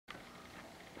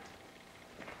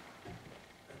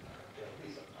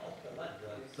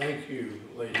Thank you,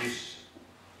 ladies.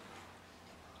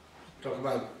 Talk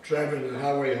about traveling the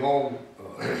highway home.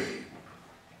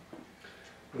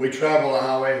 We travel the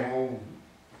highway home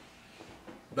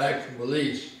back from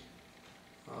Belize.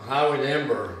 Howard and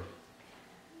Amber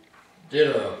did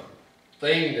a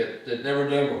thing that they'd never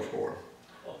done before.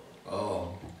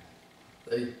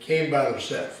 They came by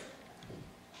themselves.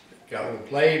 Got on a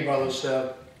plane by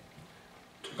themselves,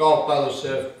 took off by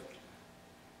themselves,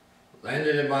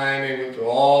 landed in Miami, went through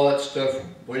all that stuff,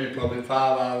 waited probably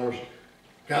 5 hours,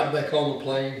 got back on the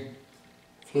plane,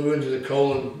 flew into the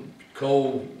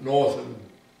cold northern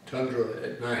tundra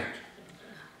at night.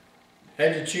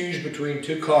 Had to choose between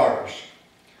two cars.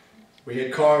 We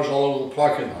had cars all over the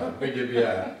parking lot,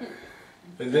 BWI.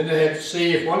 And then they had to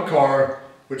see if one car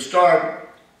would start,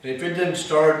 and if it didn't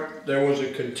start, there was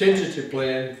a contingency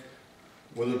plan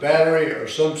with a battery or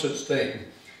some such thing.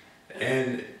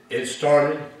 And it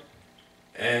started,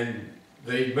 and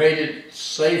they made it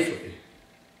safely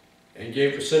and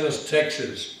sent us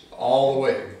texts all the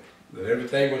way that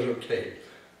everything was okay.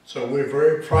 So we're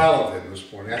very proud of them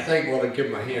this morning. I think we ought to give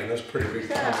them a hand. That's pretty big.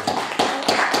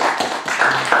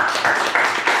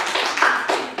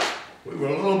 We were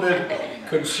a little bit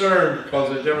concerned because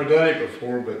they'd never done it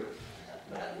before, but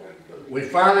we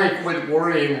finally quit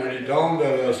worrying when it dawned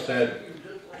on us that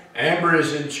Amber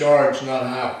is in charge, not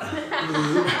Howard.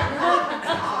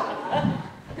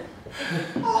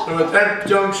 So at that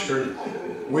juncture,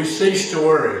 we ceased to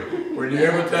worry. We knew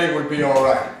everything would be all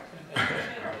right.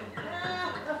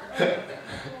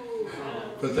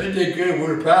 But they did good. We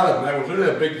were proud of them. That was really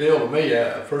a big deal to me.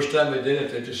 The first time they did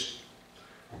it, they just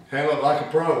handled it like a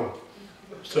pro.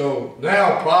 So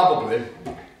now probably,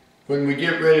 when we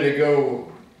get ready to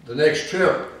go the next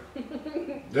trip,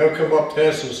 they'll come up to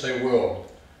us and say, well,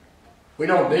 we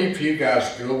don't need for you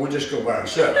guys to go, we'll just go by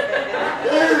ourselves.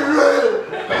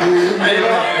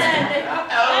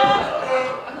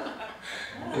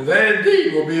 And that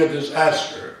indeed will be a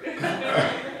disaster.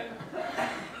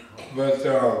 But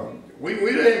we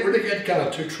really had kind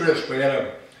of two trips. We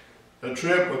had a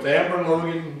trip with Amber and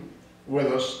Logan with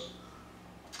us,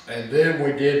 and then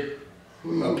we did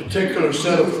a particular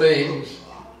set of things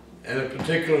and a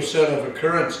particular set of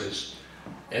occurrences.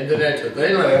 And then after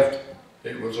they left,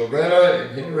 it was Loretta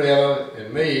and Henrietta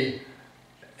and me,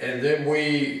 and then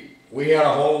we had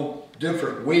a whole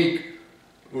different week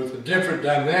with a different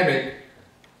dynamic,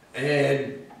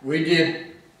 and we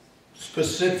did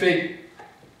specific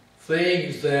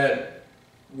things that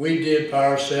we did by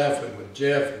ourselves and with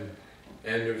Jeff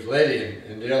and there was Letty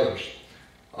and the others.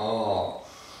 On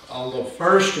the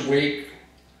first week,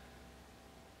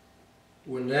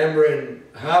 when Amber and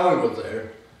Howie were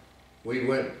there, we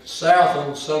went south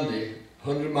on Sunday,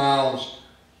 100 miles,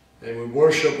 and we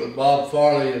worshiped with Bob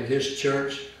Farley in his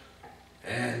church,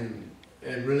 and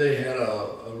really had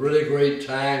a really great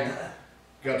time.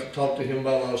 Got to talk to him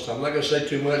about a lot of stuff. I'm not going to say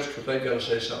too much because they've got to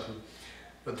say something.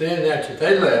 But then after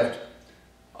they left,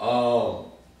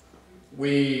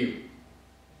 we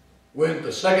went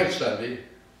the second Sunday,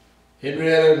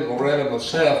 Henrietta and Loretta and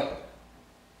myself,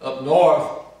 up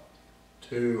north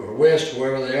to, or west,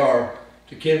 wherever they are,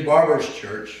 to Ken Barber's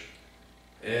church,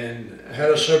 and had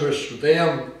a service with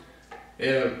them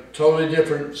in a totally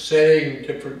different setting,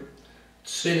 different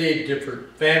city,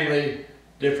 different family,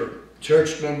 different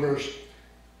church members,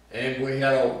 and we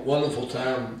had a wonderful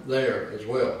time there as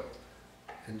well.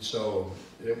 And so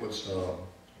it was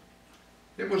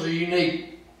a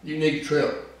unique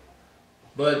trip.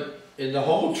 But in the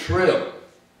whole trip,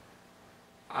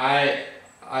 I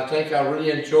think I really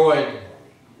enjoyed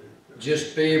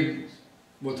just being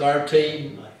with our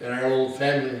team and our little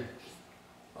family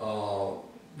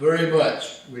very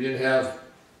much. We didn't have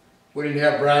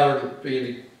Browder be in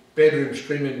the bedroom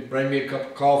screaming, "Bring me a cup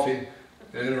of coffee,"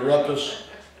 and interrupt us.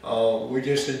 We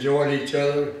just enjoyed each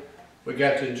other. We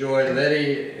got to enjoy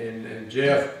Letty and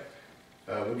Jeff.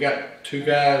 We got two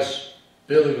guys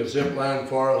building a zip line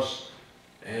for us,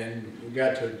 and we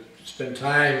got to spend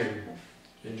time and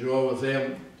enjoy with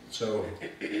them. So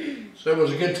it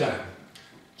was a good time.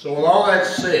 So with all that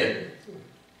said,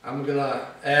 I'm going to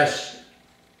ask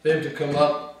them to come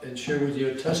up and share with you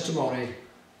a testimony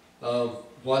of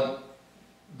what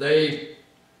they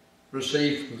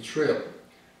received from the trip.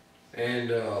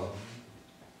 And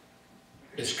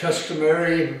it's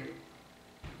customary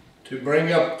to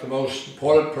bring up the most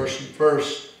important person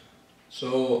first,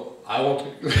 so I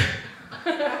want to...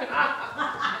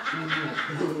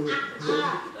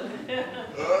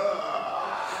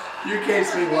 You can't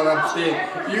see what I'm seeing.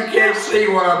 You can't see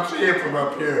what I'm seeing from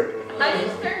up here. I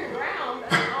just turned around.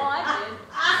 That's all I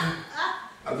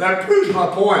did. That proves my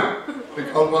point.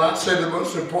 Because when I say the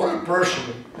most important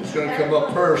person is going to come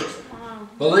up first,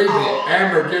 believe me,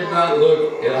 Amber did not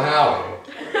look at Howie.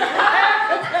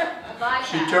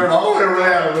 She turned all the way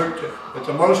around and looked at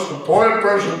the most important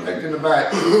person picked in the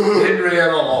back,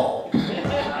 Henrietta Law.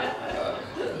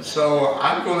 So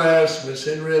I'm going to ask Miss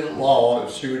Henrietta Law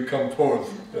if she would come forth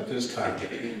at this time.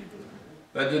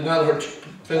 That did not hurt your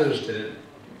feelings, did it?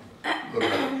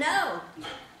 No.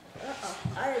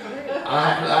 I agree.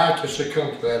 I have to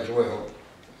succumb to that as well.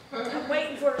 I'm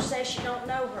waiting for her to say she don't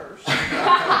know hers.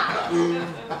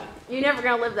 You're never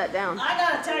gonna live that down. I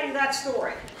gotta tell you that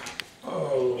story.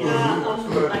 Oh.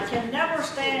 I can never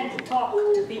stand to talk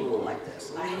to people like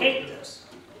this. I hate this.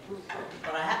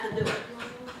 But I have to do it.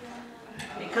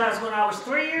 Because when I was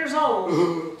 3 years old,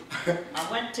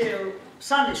 I went to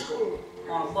Sunday school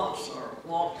on a bus or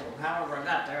walked or however I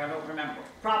got there, I don't remember.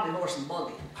 Probably horse and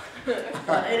buggy.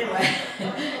 But anyway,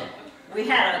 we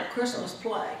had a Christmas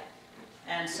play.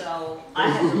 And so I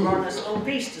had to learn this little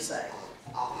piece to say.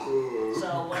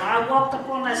 So when I walked up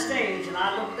on that stage and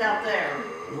I looked out there,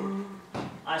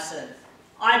 I said,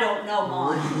 I don't know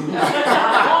mine.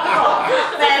 I walked off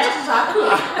as fast as I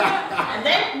could. And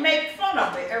they make fun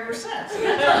of me ever since.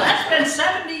 That's been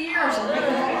 70 years of making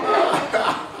fun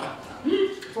of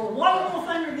me. For one little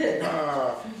thing I did.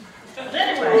 But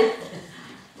anyway,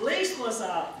 Belize was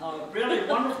a really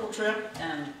wonderful trip,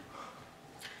 and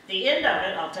the end of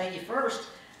it, I'll tell you first,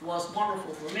 was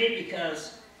wonderful for me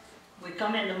because we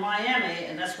come into Miami,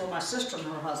 and that's where my sister and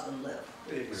her husband live.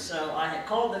 Amen. So I had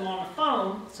called them on the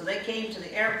phone, so they came to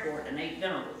the airport and ate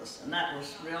dinner with us, and that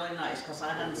was really nice because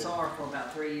I hadn't saw her for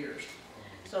about 3 years.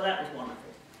 So that was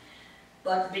wonderful.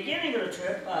 But at the beginning of the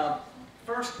trip,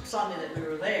 first Sunday that we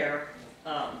were there,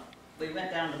 we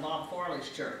went down to Bob Farley's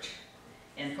church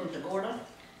in Punta Gorda,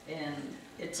 and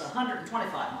it's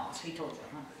 125 miles. He told you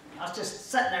 100. I was just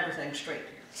setting everything straight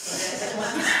here.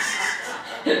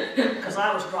 Because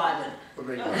I was driving.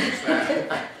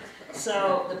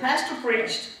 So the pastor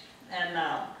preached, and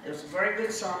it was a very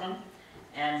good sermon,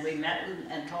 and we met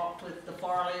and talked with the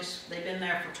Farleys. They've been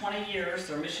there for 20 years,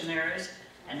 they're missionaries,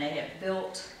 and they have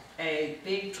built a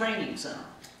big training center,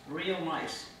 real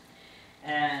nice.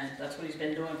 And that's what he's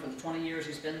been doing for the 20 years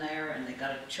he's been there, and they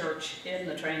got a church in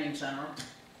the training center.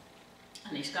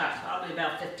 And he's got probably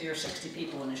about 50 or 60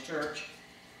 people in his church.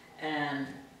 And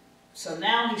so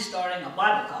now he's starting a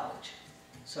Bible college.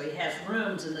 So he has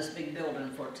rooms in this big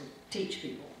building to teach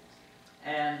people.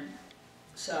 And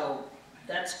so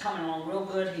that's coming along real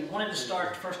good. He wanted to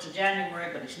start the 1st of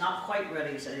January, but he's not quite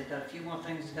ready. He said he's got a few more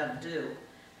things he's got to do.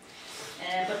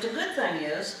 But the good thing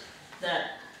is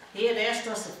that he had asked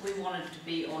us if we wanted to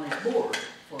be on his board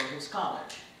for his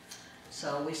college.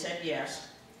 So we said yes.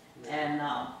 And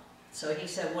so he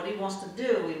said what he wants to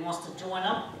do, he wants to join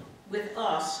up with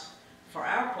us for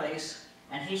our place,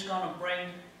 and he's going to bring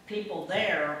people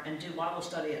there and do Bible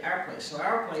study at our place. So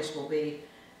our place will be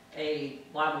a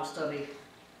Bible study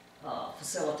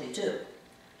facility too.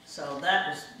 So that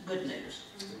was good news.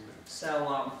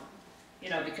 So, you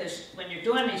know, because when you're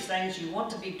doing these things, you want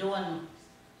to be doing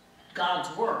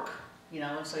God's work, you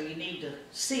know, and so you need to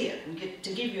see it and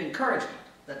to give you encouragement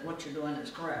that what you're doing is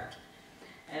correct.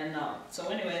 And so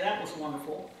anyway, that was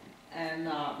wonderful. And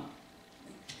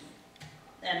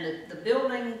the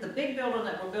building, the big building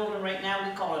that we're building right now,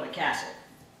 we call it a castle.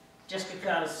 Just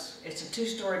because it's a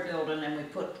 2-story building and we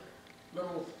put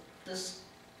this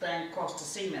thing across the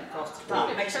cement, across the top.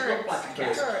 It makes it look like a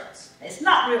castle. It's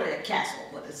not really a castle,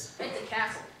 but it's a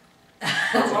castle.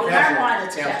 Well, in our mind,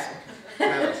 it's a castle.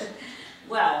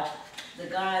 Well, the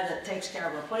guy that takes care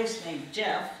of our place named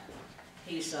Jeff,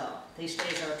 he stays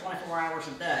there 24 hours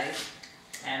a day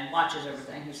and watches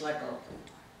everything. He's like a,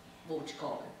 what would you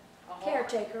call it?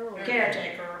 Caretaker.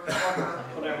 Caretaker, worker,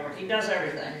 whatever. He does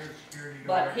everything.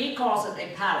 But he calls it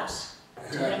a palace.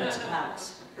 To him, it's a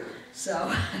palace.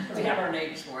 So we have our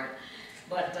names for it.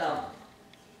 But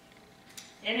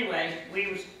anyway,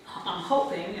 I'm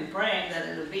hoping and praying that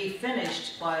it'll be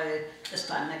finished by this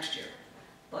time next year.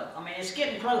 But I mean, it's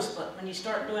getting close. But when you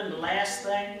start doing the last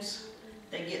things,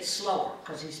 they get slower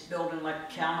because he's building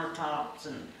like countertops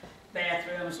and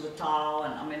bathrooms with tile,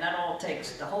 and I mean that all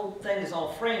takes, the whole thing is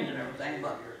all framed and everything,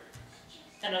 but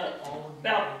and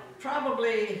about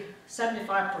probably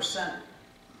 75%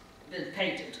 been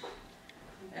painted,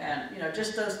 and you know,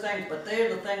 just those things. But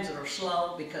they're the things that are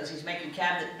slow because he's making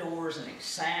cabinet doors and he's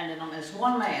sanding them. And it's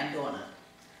one man doing it,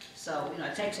 so you know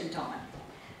it takes him time.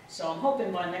 So I'm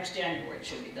hoping by next January it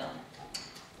should be done.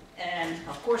 And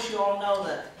of course you all know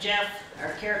that Jeff,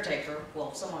 our caretaker,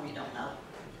 well some of you don't know,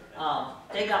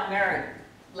 they got married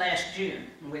last June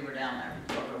when we were down there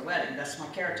for their wedding. That's my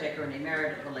caretaker, and he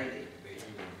married a lady.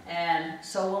 And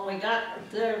so when we got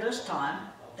there this time,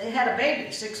 they had a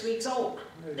baby, 6 weeks old.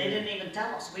 They didn't even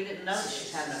tell us. We didn't know that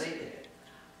she's having a baby.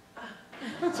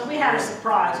 So we had a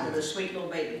surprise with a sweet little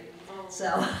baby.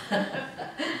 So,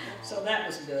 so that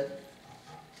was good.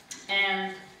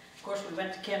 And of course we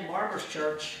went to Ken Barber's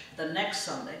church the next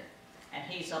Sunday, and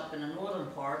he's up in the northern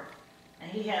part,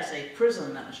 and he has a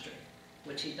prison ministry,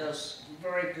 which he does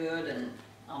very good, and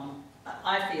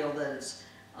I feel that it's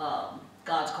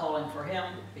God's calling for him,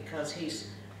 because he's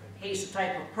the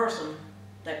type of person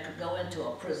that could go into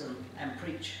a prison and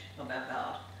preach about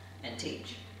God and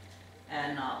teach.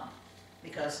 And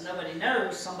because nobody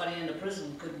knows, somebody in the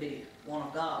prison could be one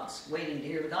of God's waiting to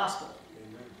hear the gospel.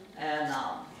 Amen. And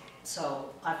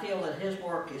so I feel that his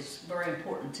work is very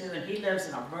important too, and he lives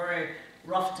in a very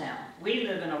rough town. We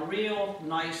live in a real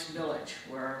nice village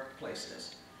where our place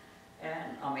is.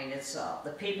 And I mean, it's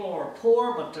the people are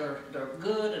poor, but they're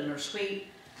good and they're sweet.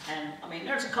 And I mean,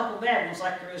 there's a couple bad ones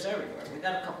like there is everywhere. We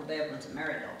got a couple bad ones in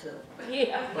Marydale too.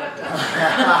 Yeah. But,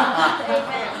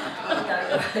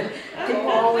 people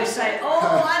always say,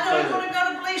 "Oh, I don't want to go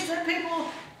to Belize." There people.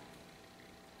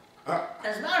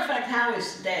 As a matter of fact,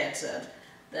 Howie's dad said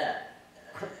that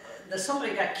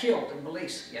somebody got killed in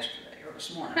Belize yesterday or this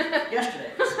morning.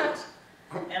 Yesterday, it says.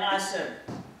 And I said,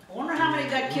 I wonder how many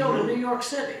got killed in New York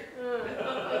City.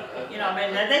 You know, I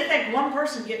mean, they think one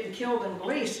person getting killed in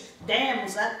Belize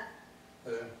damns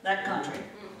that country.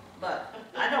 But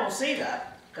I don't see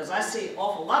that, because I see an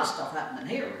awful lot of stuff happening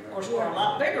here. Of course, we're a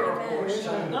lot bigger, of course,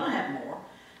 so we're going to have more.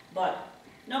 But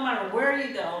no matter where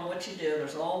you go and what you do,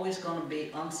 there's always going to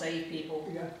be unsaved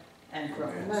people and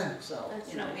criminals. So,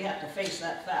 you know, we have to face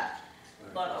that fact.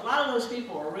 But a lot of those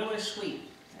people are really sweet.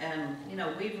 And, you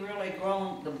know, we've really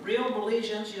grown, the real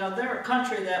Belizeans, you know, they're a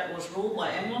country that was ruled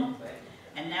by England,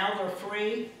 and now they're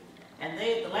free. And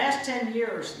the last 10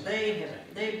 years, they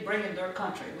bring in their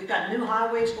country. We got new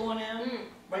highways going in,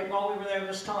 right while we were there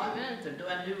this time. They're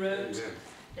doing new roads.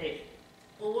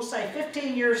 Well, we'll say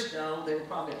 15 years ago, they were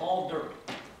probably all dirt.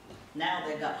 Now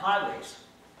they've got highways.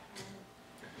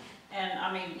 And,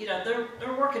 I mean, you know,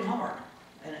 they're working hard.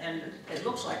 And it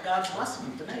looks like God's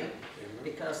blessing them to me,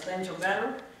 because things are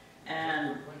better.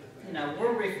 And, you know,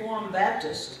 we're Reformed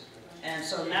Baptist, and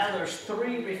so now there's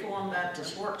 3 Reformed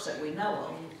Baptist works that we know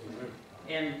of,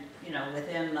 in, you know,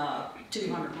 within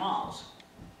 200 miles.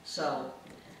 So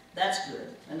that's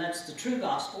good, and that's the true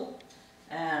gospel.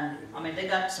 And I mean, they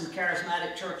got some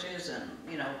charismatic churches, and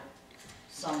you know,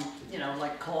 some, you know,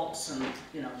 like cults, and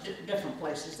you know, different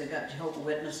places. They got Jehovah's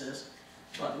Witnesses,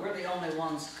 but we're the only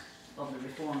ones of the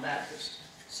Reformed Baptist.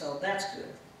 So that's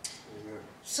good.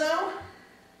 So,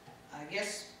 I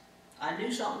guess I knew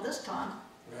something this time.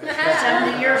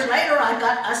 70 years later,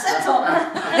 I said something.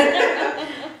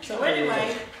 So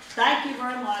anyway, thank you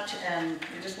very much, and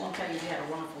we just want to tell you we had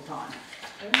a wonderful time.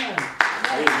 Amen.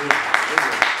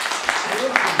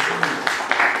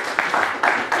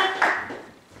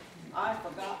 I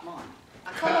forgot mine.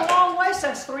 I come a long way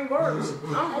since 3 words.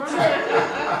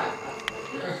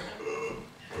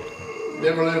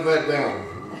 Never live that down.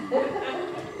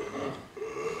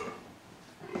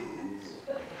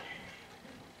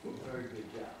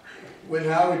 When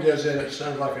Howie does that, it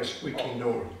sounds like a squeaking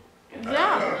door.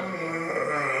 Yeah.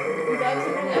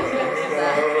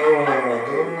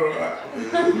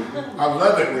 I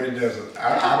love it when he does it.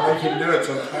 I make him do it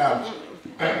sometimes.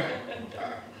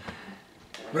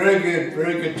 Very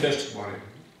good testimony,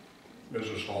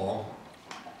 Mrs. Hall.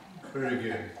 Very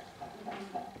good.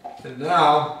 And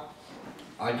now,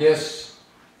 I guess,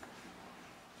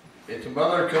 if the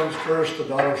mother comes first, the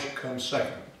daughter should come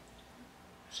second.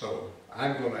 So,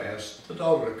 I'm going to ask the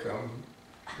daughter to come,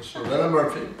 Miss Loretta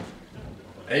Murphy,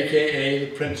 a.k.a.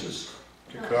 the princess,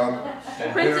 to come.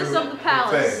 And Princess of the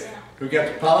palace. We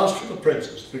got the palace for the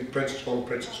princess. Big princess, little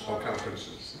princess, all kind of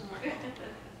princesses.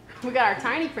 We got our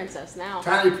tiny princess now.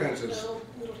 Tiny princess.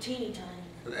 Little teeny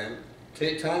tiny. And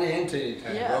tiny and teeny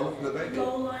tiny. Yeah. Lola and the baby.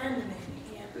 Lola and the baby,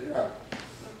 yeah.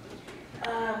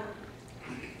 Yeah.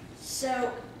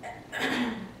 So,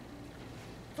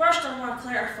 first I want to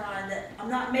clarify that I'm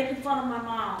not making fun of my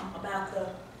mom about the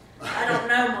I don't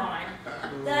know mine.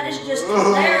 That is just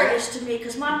hilarious to me,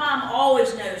 because my mom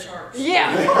always knows hers.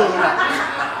 Yeah.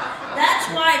 That's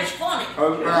why it's funny,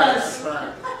 because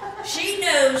she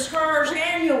knows hers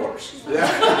and yours. I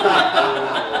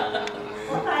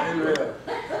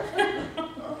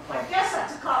guess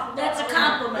that's a compliment. That's a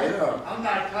compliment. I'm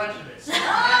not touching it.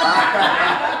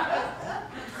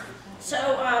 So,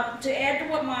 to add to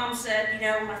what Mom said, you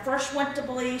know, when I first went to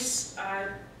Belize, I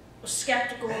was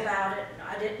skeptical about it.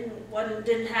 I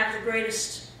didn't have the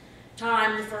greatest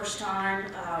time the first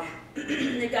time.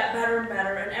 It got better and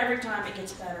better, and every time it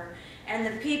gets better. And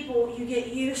the people, you get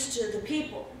used to the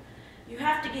people. You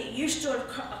have to get used to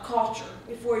a culture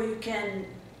before you can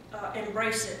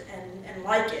embrace it and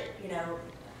like it, you know.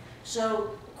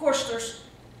 So, of course, there's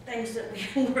things that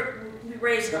we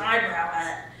raise an eyebrow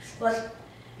at, but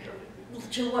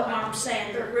to what Mom's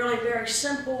saying, they're really very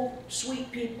simple,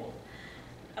 sweet people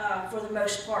for the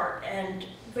most part, and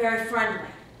very friendly,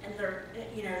 and they're,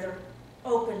 you know, they're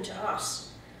open to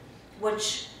us,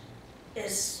 which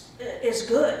is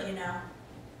good, you know.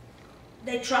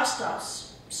 They trust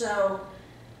us, so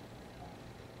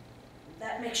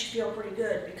that makes you feel pretty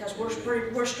good because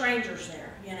we're strangers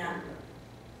there, you know.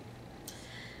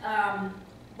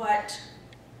 But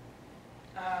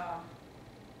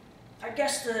I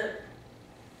guess the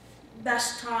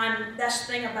best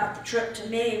thing about the trip to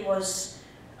me was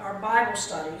our Bible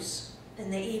studies. In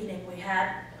the evening we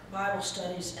had Bible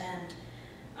studies, and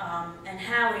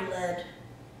Howie led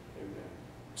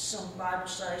some Bible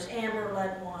studies. Amber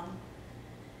led one,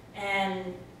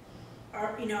 and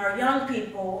our young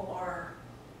people are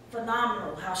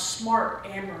phenomenal. How smart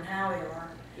Amber and Howie are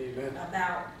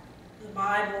about the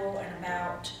Bible and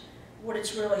about what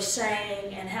it's really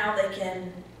saying and how they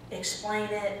can explain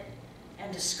it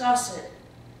and discuss it.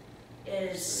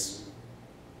 It's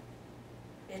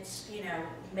you know,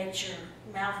 makes your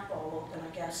mouth fall open,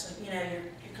 I guess. You know,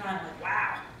 you're kind of like,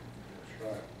 wow.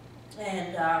 That's right.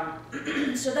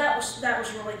 And so that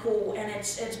was really cool, and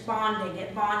it's bonding.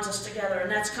 It bonds us together, and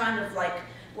that's kind of like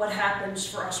what happens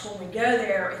for us when we go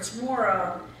there. It's more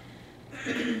a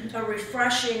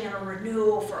refreshing and a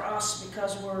renewal for us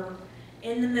because we're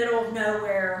in the middle of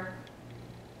nowhere.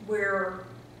 We're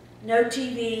no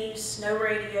TVs, no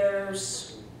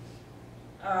radios,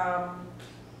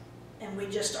 and we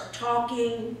just are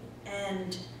talking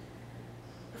and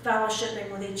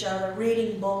fellowshipping with each other,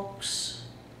 reading books.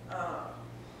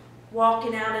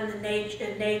 Walking out in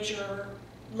nature,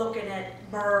 looking at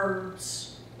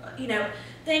birds, you know,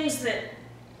 things that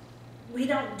we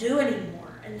don't do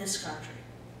anymore in this country.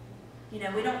 You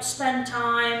know, we don't spend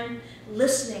time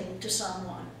listening to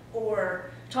someone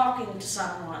or talking to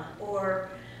someone or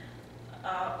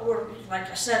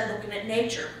like I said, looking at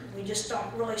nature. We just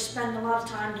don't really spend a lot of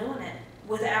time doing it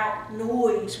without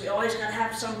noise. We always got to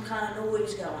have some kind of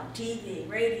noise going, TV,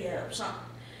 radio, something.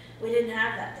 We didn't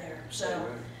have that there, so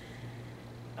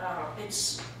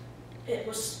it's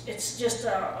just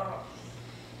a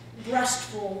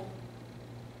restful,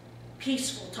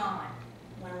 peaceful time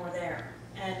when we're there.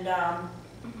 And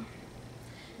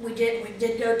we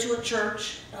did go to a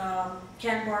church,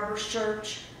 Ken Barber's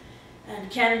church, and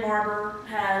Ken Barber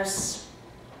has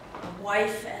a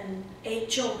wife and 8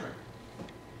 children.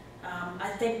 I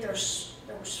think there was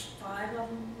 5 of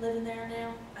them living there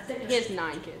now. I think He has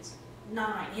 9 kids.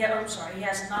 9. Yeah, I'm sorry, he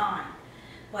has 9.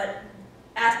 But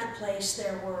at the place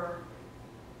there were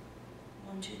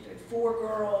 4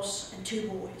 girls and 2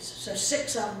 boys. So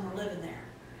 6 of them were living there.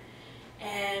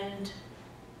 And,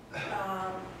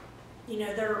 you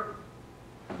know, they're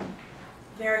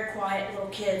very quiet little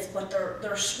kids, but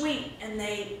they're sweet, and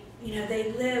they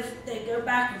go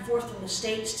back and forth from the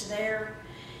States to there.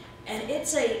 And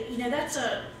it's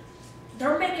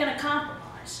they're making a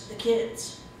compromise, the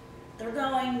kids. They're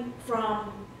going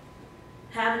from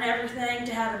having everything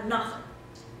to having nothing.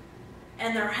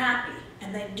 And they're happy,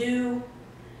 and they do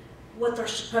what they're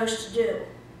supposed to do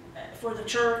for the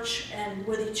church and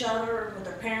with each other and with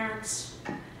their parents.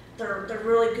 They're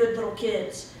really good little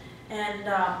kids. And,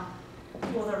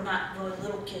 well, they're not really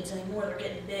little kids anymore, they're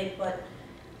getting big, but,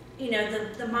 you know,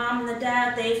 the mom and the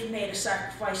dad, they've made a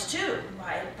sacrifice too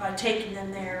by taking them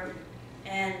there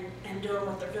and doing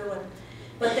what they're doing.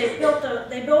 But they built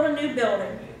a new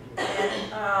building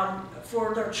and,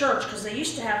 for their church, because they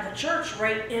used to have the church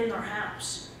right in their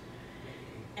house.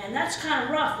 And that's kind of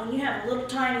rough when you have a little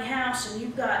tiny house and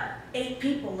you've got 8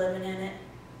 people living in it.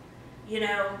 You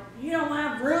know, you don't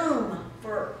have room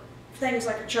for things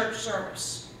like a church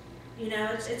service. You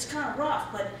know, it's kind of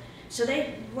rough. But so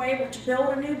they were able to build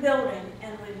a new building,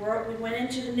 and we went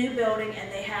into the new building,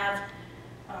 and they have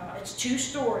it's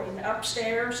 2-story. And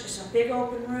upstairs is a big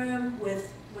open room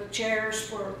with chairs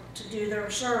to do their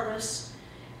service,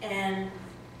 and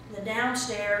the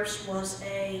downstairs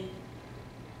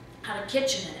had a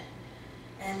kitchen in it.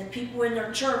 And the people in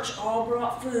their church all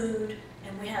brought food,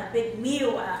 and we had a big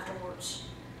meal afterwards,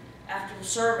 after the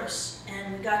service,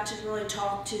 and we got to really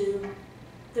talk to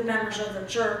the members of the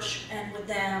church and with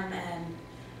them,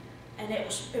 and it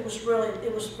was really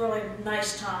a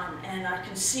nice time, and I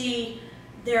can see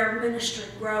their ministry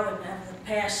growing over the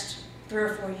past 3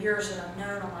 or 4 years that I've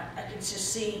known them. I can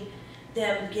just see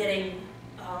them getting,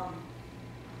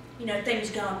 you know, things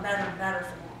going better and better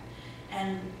for them.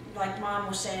 And like Mom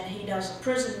was saying, he does a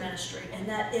prison ministry, and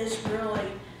that is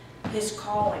really his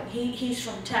calling. He's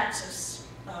from Texas,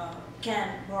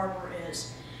 Ken Barber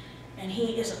is, and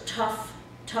he is a tough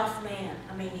man.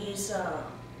 I mean, he's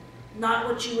not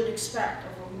what you would expect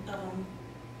of a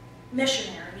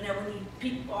missionary. You know, when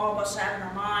people, all of us have in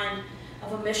our mind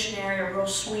of a missionary, a real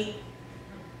sweet,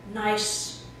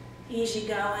 nice,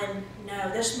 easygoing. No,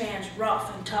 this man's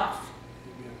rough and tough.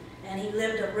 And he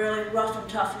lived a really rough and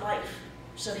tough life.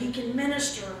 So he can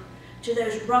minister to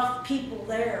those rough people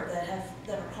there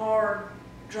that are hard,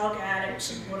 drug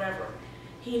addicts and whatever.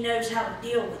 He knows how to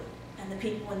deal with them and the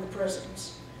people in the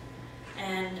prisons.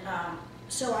 And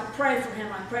so I pray for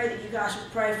him. I pray that you guys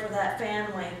would pray for that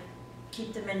family.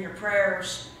 Keep them in your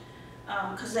prayers,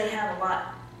 because they have a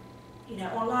lot, you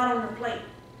know, a lot on their plate.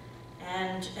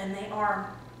 And they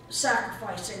are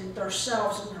sacrificing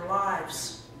themselves and their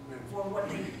lives for what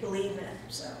they believe in.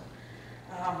 So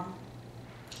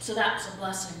that's a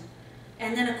blessing.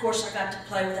 And then, of course, I got to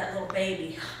play with that little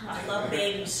baby. I love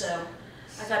babies, so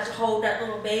I got to hold that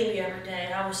little baby every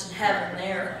day. I was in heaven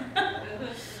there.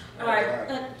 All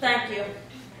right, thank you.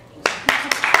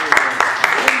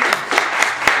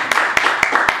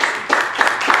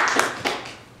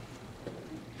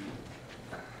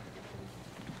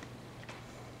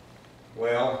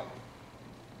 Well,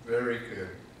 very good.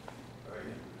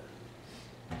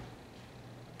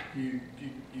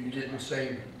 You didn't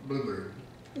sing Bluebird.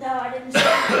 No, I didn't sing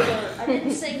Bluebird. I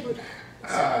didn't sing Bluebird.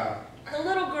 The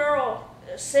little girl,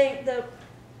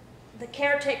 the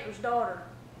caretaker's daughter,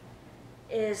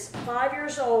 is 5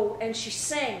 years old, and she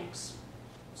sings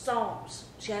songs.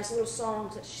 She has little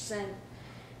songs that she sings.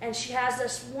 And she has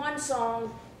this one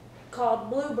song called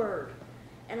Bluebird.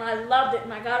 And I loved it,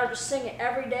 and I got her to sing it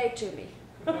every day to me.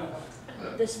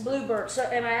 This Bluebird. So,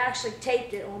 and I actually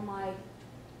taped it on my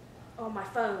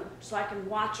phone, so I can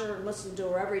watch her and listen to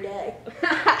her every day.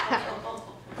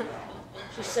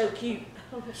 She's so cute.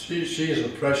 She is a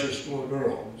precious little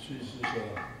girl. She's just,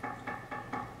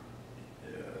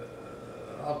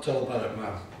 I'll tell about it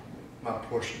my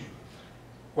portion.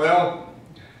 Well,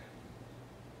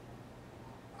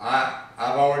 I've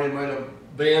already made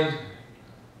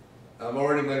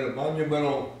a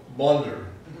monumental blunder.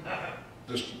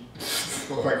 Just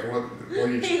like what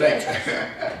you expect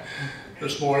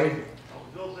this morning. I was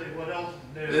going to say, what else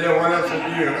to do? Yeah, what else to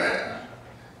do?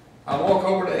 I walk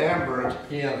over to Amber at the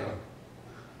piano,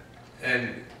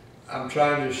 and I'm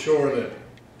trying to show her that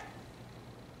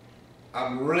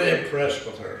I'm really impressed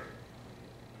with her,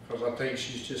 because I think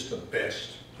she's just the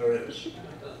best there is.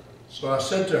 So I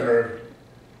said to her,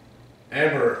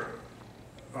 Amber,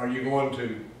 are you going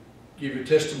to give your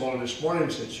testimony this morning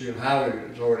since you and Howard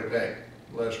was already back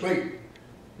last week?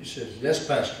 He says, yes,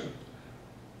 Pastor.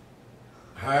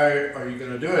 How are you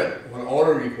going to do it? What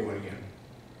order are you going in?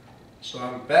 So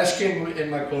I'm basking in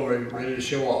my glory, ready to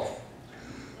show off.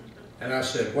 And I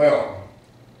said, well,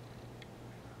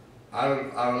 I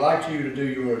would like you to do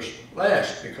yours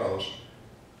last, because,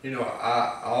 you know,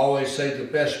 I always say the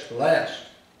best for last.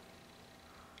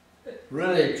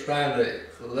 Really trying to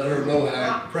let her know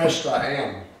how impressed I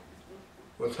am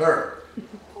with her.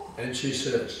 And she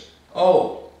says,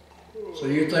 oh, so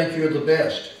you think you're the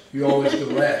best? You always go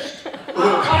last.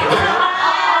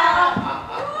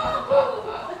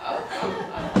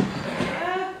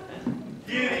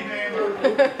 Beauty, Amber.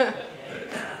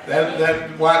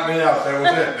 That wiped me out. That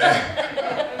was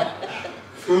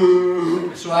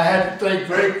it. So I had to think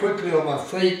very quickly on my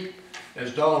feet,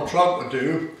 as Donald Trump would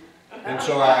do. And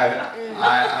so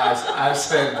I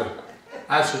said,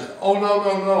 oh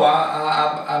no,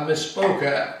 I misspoke.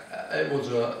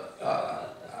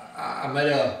 I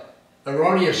made an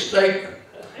erroneous statement.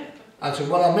 I said,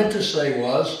 what I meant to say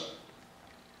was,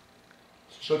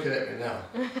 she's looking at me now.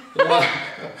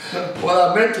 What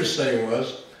I meant to say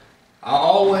was, I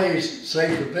always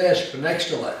save the best for next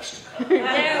to last.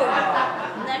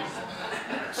 Next.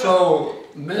 So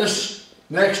Miss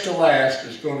Next to Last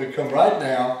is going to come right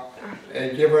now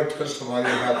and give her a testimony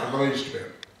about the Belize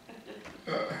trip.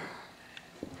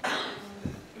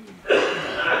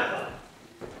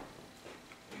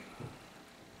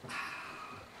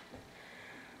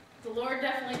 The Lord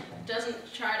definitely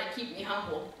doesn't try to keep me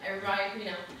humble. Everybody, you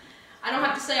know, I don't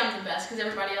have to say I'm the best because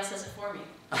everybody else does it for me.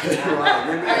 Everybody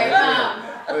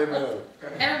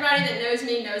that knows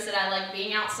me knows that I like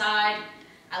being outside,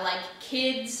 I like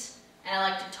kids, and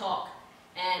I like to talk.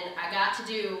 And I got to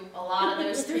do a lot of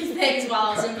those three things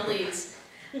while I was in Belize.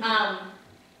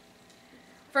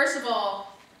 First of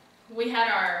all, we had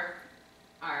our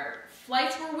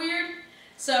flights were weird.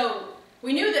 So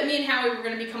we knew that me and Howie were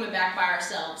going to be coming back by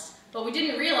ourselves, but we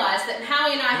didn't realize that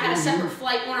Howie and I had a separate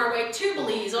flight on our way to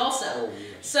Belize also.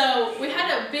 So we had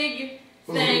a big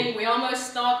thing. We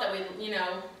almost thought that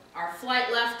our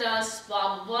flight left us,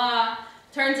 blah, blah, blah.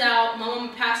 Turns out Mom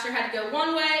and Pastor had to go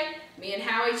one way, me and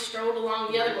Howie strolled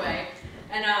along the other way.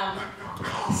 And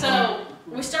so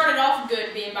we started off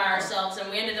good being by ourselves, and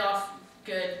we ended off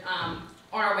good on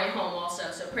our way home also,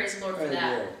 so praise the Lord for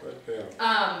that.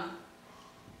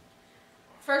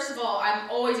 First of all, I'm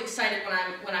always excited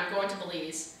when I'm going to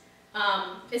Belize.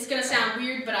 It's going to sound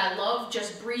weird, but I love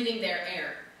just breathing their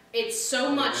air. It's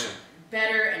so much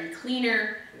better and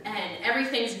cleaner, and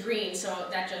everything's green, so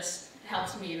that just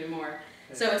helps me even more.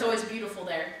 So it's always beautiful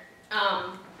there.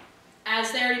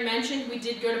 As they already mentioned, we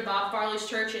did go to Bob Farley's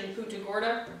church in Punta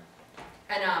Gorda,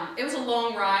 and it was a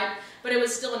long ride, but it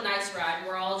was still a nice ride.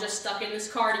 We're all just stuck in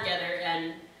this car together,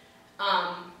 and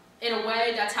in a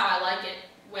way, that's how I like it,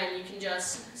 when you can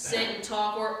just sit and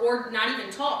talk, or not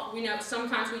even talk.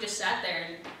 Sometimes we just sat there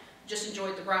and just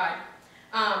enjoyed the ride.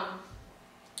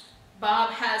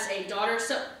 Bob has a daughter,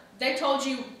 so they told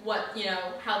you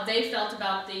how they felt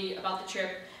about the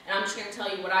trip, and I'm just going to tell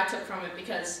you what I took from it,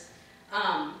 because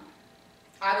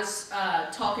I was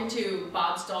talking to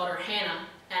Bob's daughter, Hannah,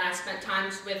 and I spent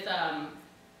times with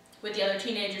the other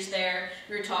teenagers there.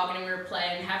 We were talking and we were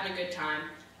playing, having a good time.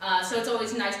 So it's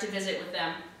always nice to visit with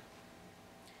them.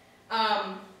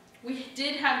 We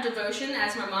did have devotion,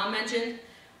 as my mom mentioned,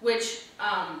 which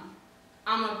I'm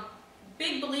a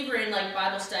big believer in, like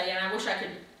Bible study, and I wish I could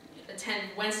attend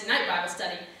Wednesday night Bible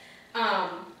study.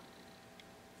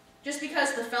 Just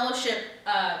because the fellowship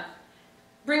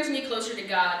brings me closer to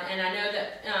God, and I know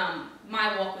that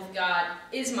my walk with God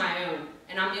is my own,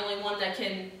 and I'm the only one that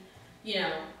can,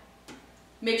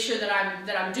 make sure that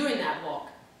I'm doing that walk.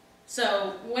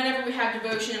 So whenever we have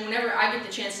devotion, and whenever I get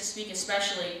the chance to speak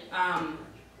especially,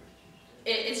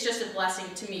 it's just a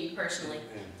blessing to me personally.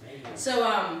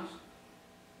 So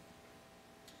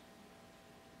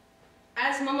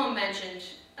as Mama mentioned,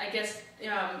 I guess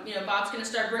Bob's going to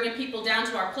start bringing people down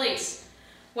to our place.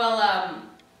 Well,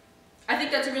 I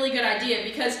think that's a really good idea,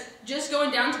 because just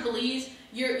going down to Belize,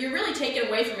 you're really taken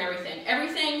away from everything.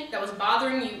 Everything that was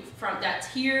bothering you that's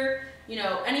here,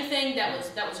 anything that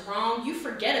was wrong, you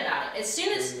forget about it. As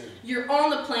soon as you're on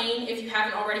the plane, if you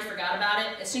haven't already forgot about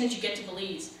it, as soon as you get to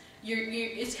Belize,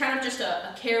 it's kind of just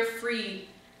a carefree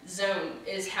zone,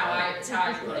 is how I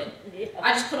put it.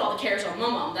 I just put all the cares on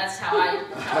Mom. That's how I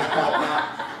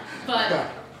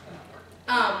But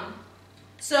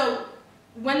so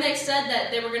when they said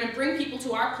that they were going to bring people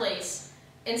to our place,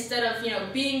 instead of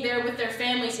being there with their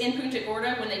families in Punta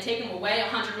Gorda, when they take them away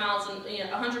 100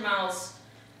 miles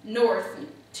north,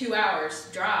 2 hours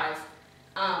drive,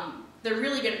 they're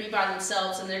really going to be by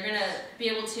themselves, and they're going to be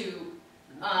able to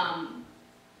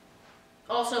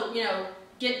also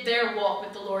get their walk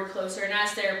with the Lord closer, and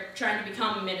as they're trying to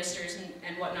become ministers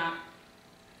and whatnot.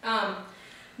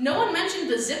 No one mentioned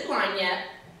the zip line yet,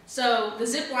 so the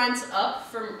zip line's up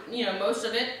for most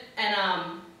of it, and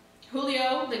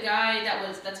Julio, the guy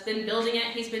that's been building it,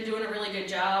 he's been doing a really good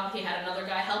job. He had another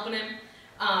guy helping him,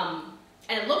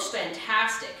 and it looks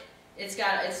fantastic. It's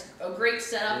a great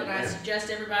setup, and I suggest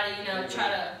everybody try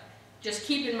to just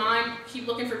keep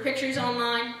looking for pictures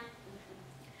online.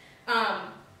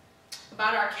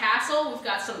 About our castle, we've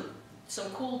got some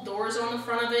cool doors on the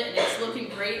front of it, and it's looking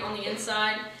great on the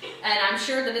inside, and I'm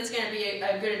sure that it's going to be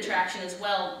a good attraction as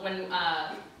well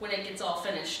when it gets all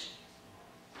finished.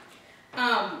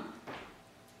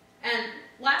 And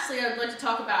lastly, I'd like to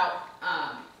talk about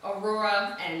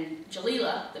Aurora and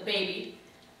Jalila, the baby,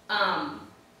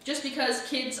 just because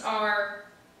kids are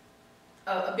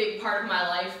a big part of my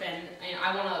life, and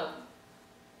I want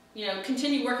to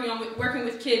continue working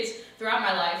with kids throughout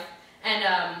my life. And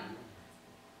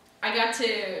I got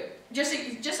to just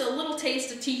a little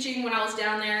taste of teaching when I was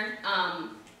down there,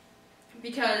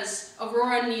 because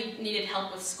Aurora needed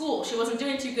help with school. She wasn't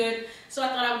doing too good, so I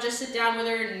thought I would just sit down with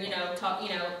her and talk,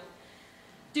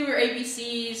 do her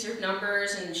ABCs or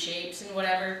numbers and shapes and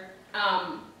whatever.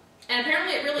 And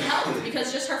apparently it really helped,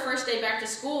 because just her first day back to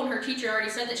school, and her teacher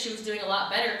already said that she was doing a lot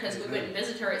better because we went and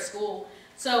visit her at school.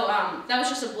 So that was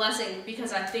just a blessing,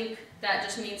 because I think that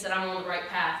just means that I'm on the right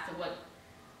path to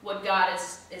what God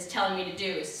is telling me to do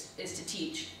is to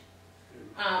teach.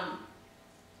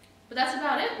 But that's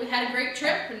about it. We had a great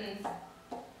trip, and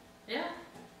yeah,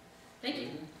 thank you.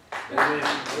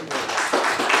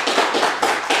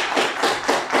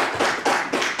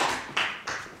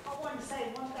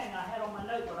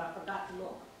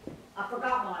 I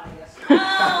forgot mine, I guess.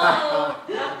 Oh!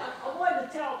 I wanted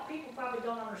to tell, people probably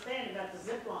don't understand about the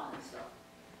zip line and stuff.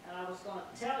 And I was going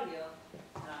to tell you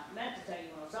I meant to tell you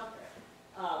when I was up there.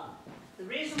 The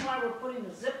reason why we're putting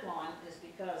the zip line is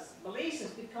because Belize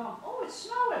has become, oh, it's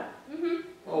snowing. Mm-hmm.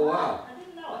 Oh, wow. I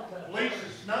didn't know it. At least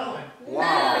it's snowing.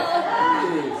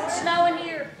 Wow. It's snowing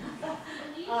here.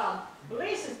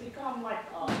 Belize has become like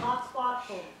a hot spot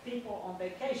for people on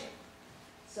vacation.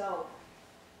 So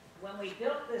when we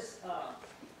built this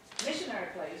missionary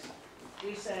place,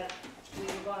 we said we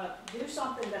were going to do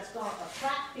something that's going to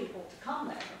attract people to come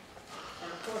there.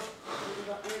 And of course,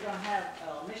 we're going to have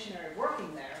a missionary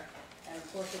working there. And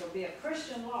of course, it'll be a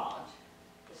Christian lodge.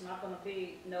 It's not going to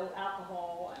be no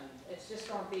alcohol, and it's just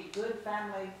going to be good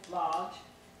family lodge,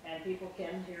 and people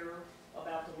can hear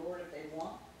about the Lord if they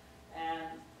want.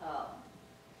 And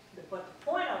but the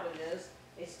point of it is,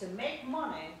 it's to make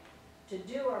money to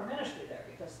do our ministry there,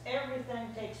 because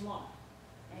everything takes money.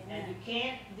 And you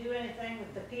can't do anything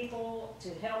with the people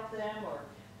to help them,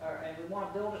 and we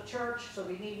want to build a church, so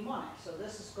we need money. So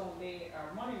this is going to be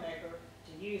our moneymaker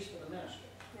to use for the ministry.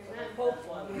 So that's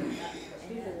why we're doing that, because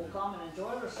people will come and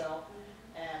enjoy themselves,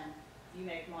 and you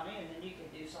make money, and then you can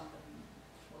do something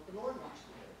what the Lord wants to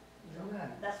do. So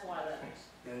that's why that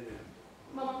is.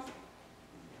 Mama.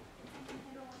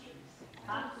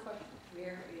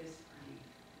 Where is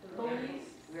Belize.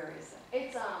 Where is it?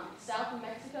 It's south of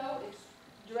Mexico. It's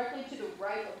directly to the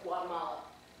right of Guatemala.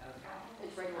 Okay.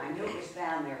 It's right I now. knew it was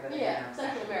down there, but Yeah,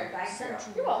 Central America. Thank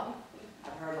you. You're welcome.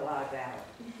 I've heard a lot about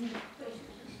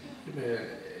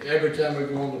it. Every time we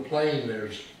go on the plane,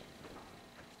 there's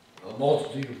a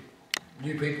multitude of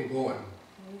new people going,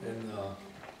 and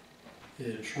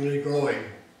it's really growing.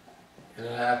 And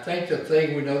I think the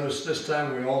thing we noticed this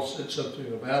time, we all said something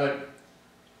about it.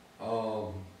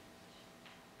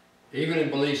 Even in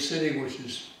Belize City, which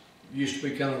used to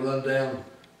be kind of run down,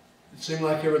 it seemed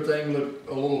like everything looked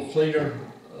a little cleaner,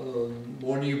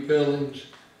 more new buildings,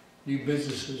 new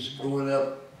businesses going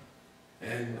up.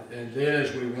 And then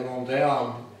as we went on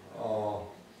down,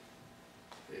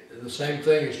 the same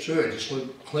thing is true. It just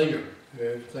looked cleaner.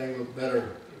 Everything looked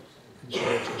better. And so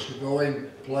it's just a growing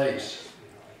place.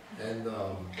 And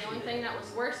The only thing that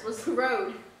was worse was the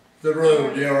road. the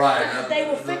road, you're right. They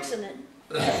were fixing it.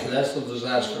 That's the They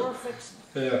disaster. were fixing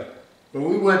Yeah. But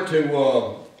we went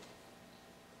to,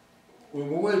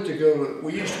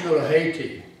 we used to go to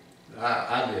Haiti.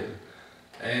 I did.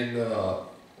 And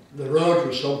the road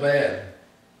was so bad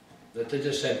that they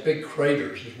just had big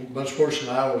craters. It's much worse than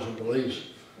ours in Belize.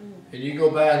 And you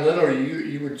go by and literally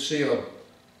you would see a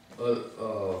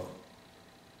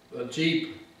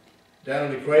Jeep down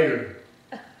in the crater,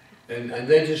 and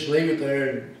they just leave it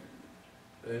there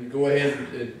and go ahead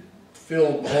and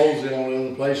fill holes in on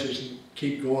other places and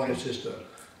keep going. It's just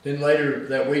then later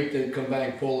that week they'd come back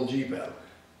and pull the Jeep out.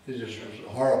 It just was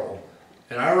horrible.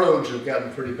 And our roads have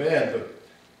gotten pretty bad,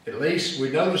 but at least we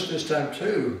noticed this time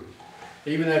too,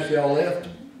 even after y'all left,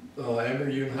 Amber,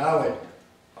 you and Howie,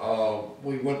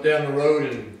 we went down the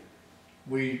road and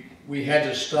we had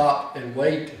to stop and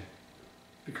wait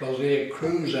because they had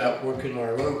crews out working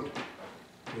our road.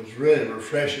 It was really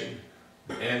refreshing.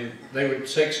 And they would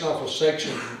section off a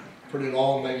section pretty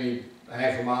long, maybe a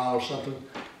half a mile or something,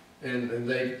 and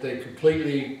they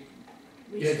completely,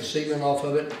 you had the cement off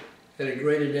of it, had it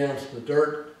graded down to the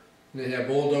dirt, and they had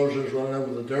bulldozers running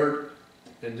over the dirt,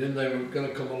 and then they were going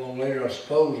to come along later, I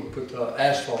suppose, and put the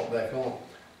asphalt back on.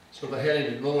 So they had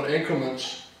it in little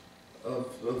increments of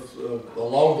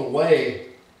along the way,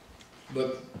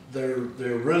 but they're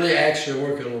really actually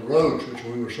working on roads, which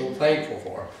we were so thankful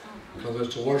for, because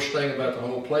it's the worst thing about the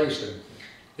whole place. And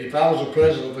if I was the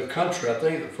president of the country, I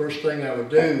think the first thing I would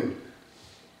do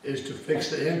is to fix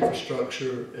the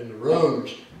infrastructure and the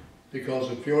roads, because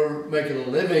if you're making a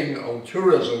living on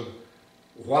tourism,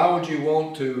 why would you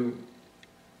want to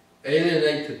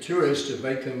alienate the tourists and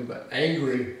make them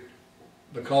angry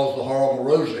because of the horrible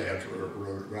roads they have to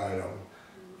ride on,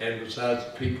 and besides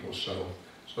the people? So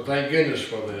thank goodness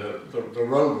for the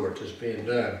road work that's being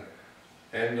done.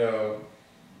 And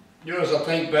you know, as I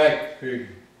think back,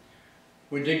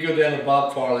 we did go down to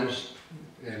Bob Farley's,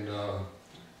 and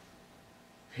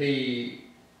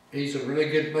he's a really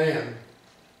good man.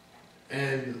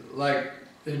 And like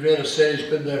Adriana said, he's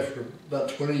been there for about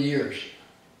 20 years.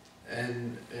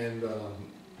 And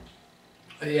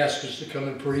he asked us to come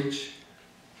and preach.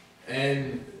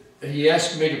 And he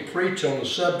asked me to preach on the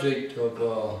subject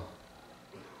of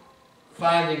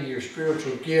finding your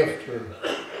spiritual gift, or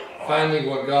finding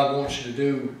what God wants you to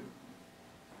do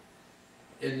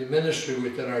in the ministry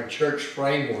within our church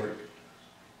framework,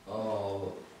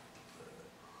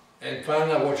 and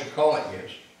find out what your calling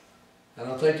is.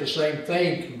 And I think the same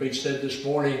thing can be said this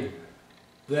morning,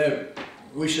 that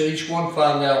we should each one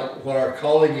find out what our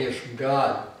calling is from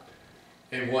God,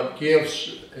 and what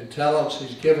gifts and talents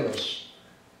He's given us,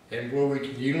 and where we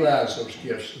can utilize those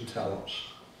gifts and talents.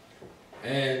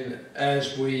 And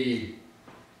as we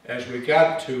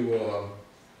got to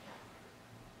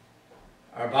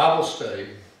our Bible study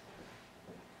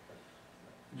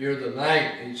during the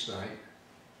night, each night,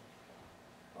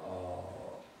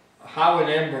 I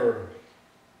remember,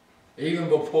 even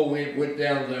before we went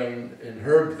down there and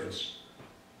heard this,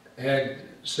 had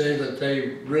said that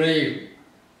they really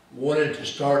wanted to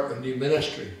start a new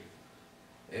ministry.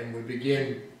 And we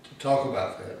began to talk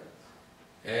about that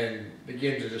and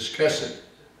begin to discuss it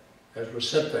as we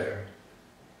sit there.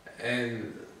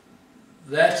 And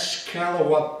that's kind of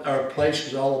what our place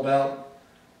is all about.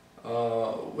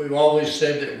 We've always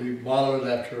said that we modeled it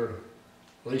after,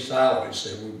 at least I always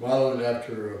said, we modeled it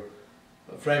after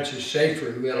Francis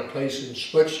Schaeffer, who had a place in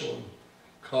Switzerland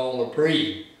called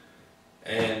Belize.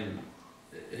 And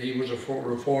he was a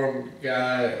reformed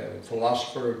guy, a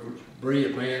philosopher, a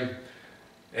brilliant man.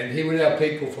 And he would have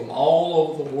people from all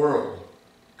over the world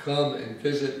come and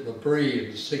visit Belize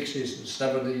in the 60s and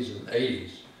 70s and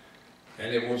 80s.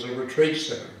 And it was a retreat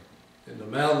center in the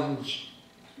mountains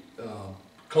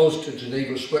close to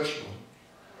Geneva, Switzerland.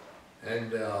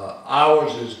 And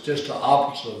ours is just the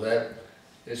opposite of that.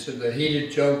 It's in the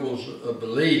heated jungles of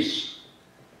Belize,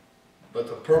 but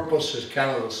the purpose is kind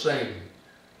of the same.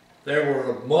 There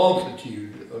were a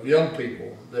multitude of young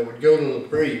people that would go to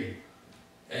Belize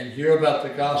and hear about the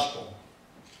gospel.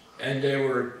 And there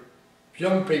were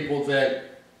young people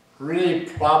that really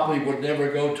probably would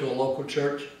never go to a local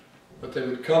church, but they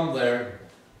would come there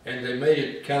and they made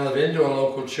it kind of into a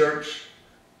local church.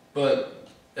 But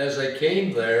as they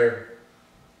came there,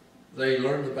 they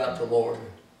learned about the Lord.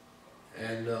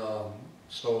 And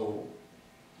so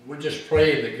we're just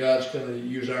praying that God's going to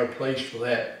use our place for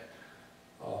that.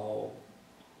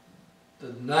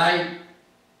 The night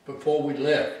before we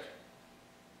left,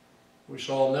 we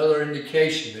saw another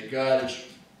indication that God is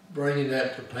bringing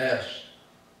that to pass.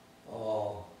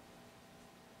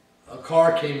 A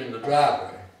car came in the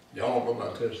driveway. Y'all know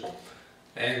about this.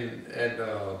 And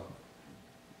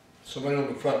somebody on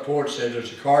the front porch said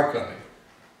there's a car coming.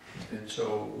 And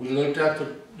so we looked out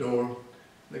the door.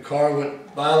 The car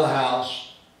went by the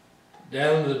house,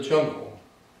 down to the jungle.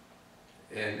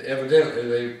 And evidently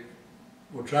they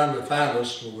were trying to find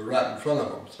us when we were right in front of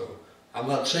them. So I'm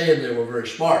not saying they were very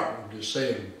smart. I'm just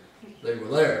saying they were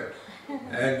there.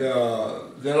 And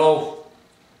then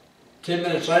 10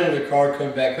 minutes later, the car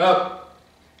came back up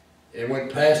and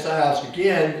went past the house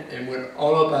again and went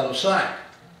all up out of sight.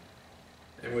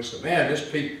 And we said, man,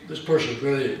 this person's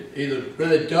really either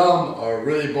really dumb or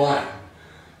really blind.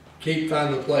 Keep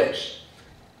finding the place.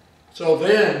 So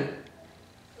then,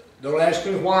 don't ask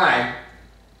me why,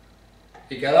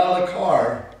 he got out of the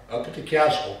car up at the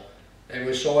castle and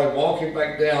we saw him walking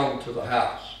back down to the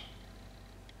house.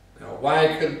 Now, why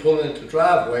he couldn't pull into the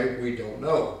driveway, we don't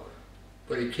know.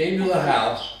 But he came to the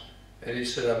house and he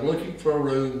said, I'm looking for a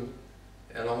room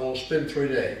and I want to spend 3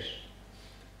 days.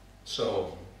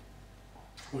 So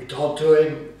we talked to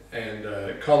him and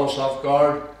it caught us off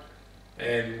guard,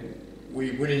 and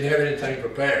we didn't have anything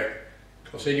prepared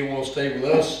because he didn't want to stay with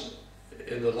us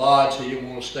in the lodge. He didn't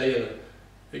want to stay in an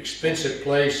expensive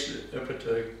place up at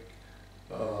the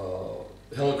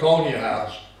Heliconia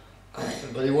house,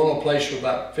 but he wanted a place for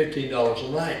about $15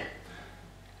 a night.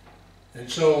 And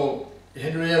so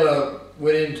Henrietta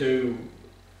went into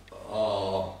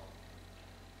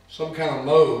some kind of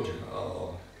mode.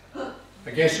 I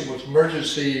guess it was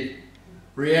emergency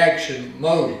reaction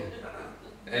mode.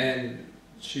 And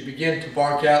she began to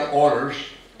bark out orders.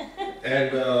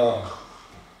 And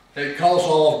it caught us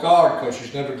all off guard because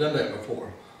she's never done that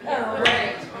before. Oh,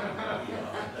 right.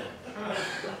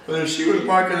 But as she was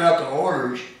barking out the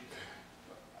orders,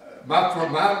 my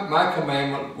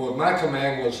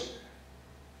command was,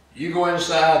 you go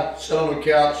inside, sit on the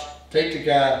couch, take the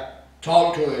guy,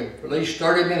 talk to him for at least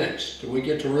 30 minutes till we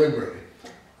get the room ready.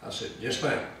 I said, yes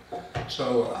ma'am.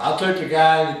 So I took the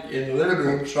guy in the living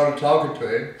room, started talking to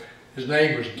him. His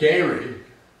name was Gary,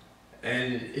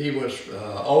 and he was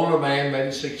an older man,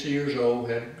 maybe 60 years old,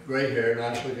 had gray hair,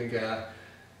 nice looking guy.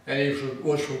 And he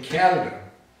was from Canada.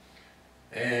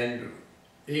 And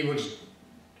he was,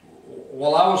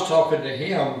 while I was talking to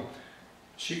him,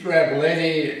 she grabbed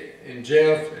Lenny and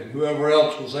Jeff and whoever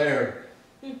else was there,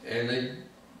 and they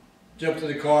jumped in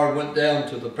the car and went down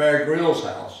to the Bear Grylls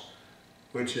house,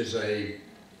 which is a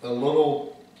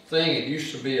little thing. It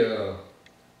used to be a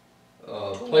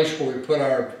place where we put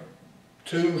our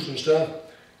tools and stuff,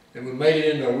 and we made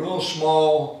it into a real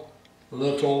small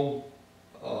little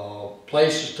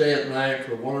place to stay at night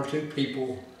for 1 or 2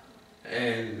 people.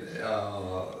 And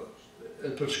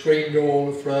It put a screen door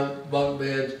on the front, bunk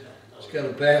beds. It's got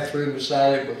a bathroom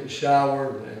beside it with a shower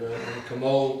and a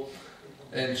commode.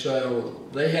 And so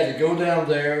they had to go down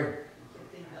there,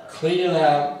 clean it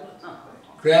out,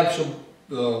 grab some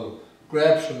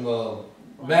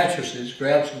mattresses,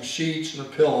 grab some sheets and a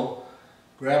pillow,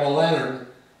 grab a lantern,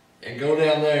 and go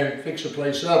down there and fix the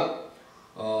place up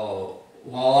while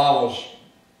I was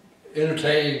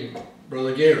entertaining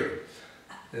Brother Gary.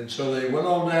 And so they went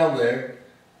on down there,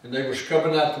 and they were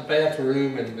scrubbing out the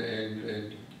bathroom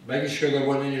and making sure there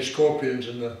wasn't any scorpions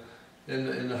in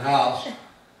the house.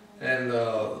 And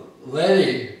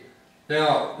Letty,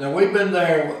 now we've been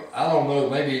there, I don't know,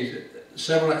 maybe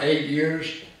 7 or 8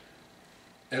 years,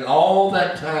 and all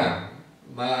that time,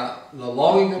 the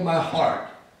longing of my heart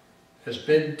has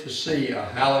been to see a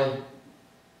howler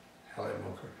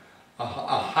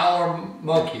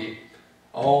monkey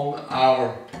on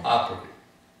our property.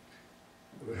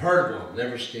 We heard one,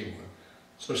 never seen one.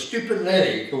 So stupid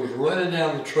Letty goes running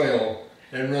down the trail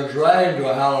and runs right into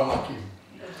a howler monkey.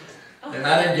 And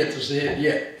I didn't get to see it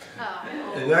yet.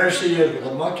 And there she is with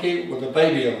a monkey with a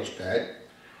baby on its back.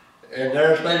 And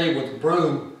there's Letty with the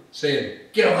broom saying,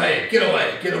 "Get away, get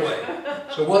away, get away."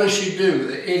 So what does she do?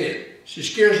 The idiot. She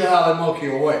scares the howler monkey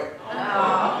away.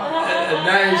 And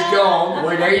now he's gone,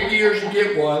 wait 8 years to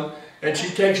get one, and she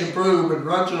takes a broom and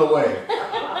runs it away.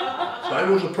 So it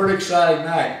was a pretty exciting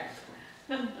night.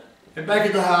 And back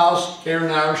at the house, Karen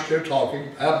and I are still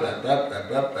talking, blah, blah, blah, blah,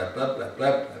 blah, blah, blah, blah,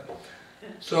 blah.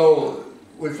 So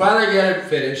we finally got it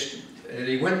finished, and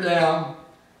he went down,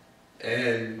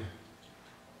 and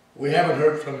we haven't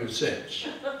heard from him since.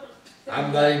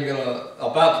 I'm not even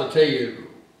about to tell you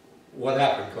what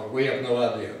happened, because we have no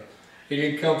idea. He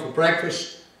didn't come for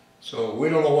breakfast, so we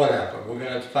don't know what happened. We're going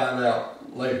to have to find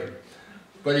out later.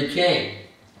 But he came.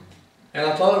 And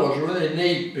I thought it was really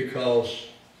neat because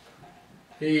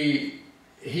he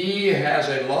has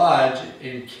a lodge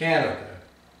in Canada.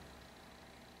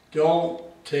 Don't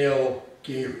tell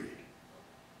Gary.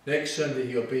 Next Sunday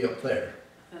he'll be up there.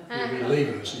 He'll be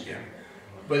leaving us again.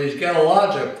 But he's got a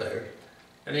lodge up there.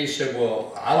 And he said,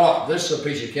 well, this is a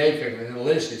piece of cake. And the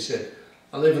list, he said,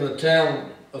 I live in a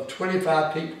town of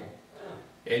 25 people.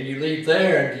 And you leave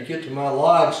there and you get to my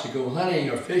lodge to go hunting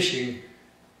or fishing,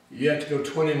 you have to go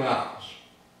 20 miles.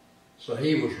 So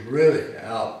he was really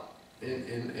out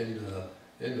in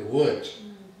the woods.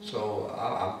 So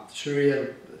I'm sure he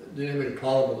didn't have any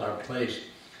problem with our place.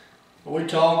 But we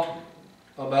talked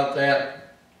about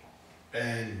that,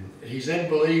 and he's in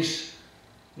Belize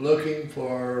looking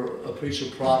for a piece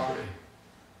of property.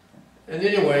 And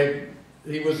anyway,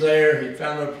 he was there, he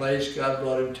found our place, God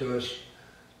brought him to us,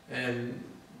 and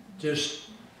just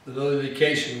another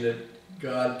indication that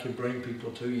God can bring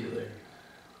people to you there.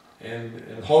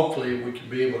 And hopefully we can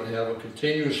be able to have a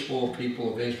continuous flow of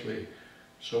people eventually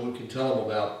so we can tell them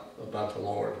about the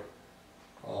Lord.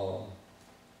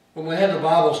 When we had the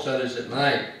Bible studies at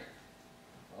night,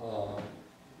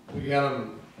 we had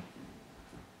them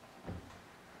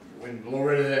when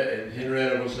Loretta and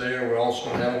Henrietta was there. We also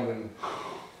had them when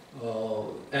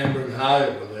Amber and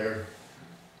Hyatt were there.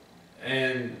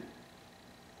 And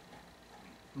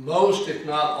most, if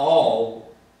not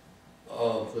all,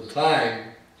 of the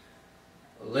time,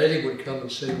 a lady would come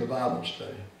and sing the Bible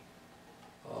study.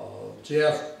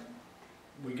 Jeff,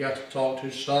 we got to talk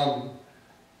to some,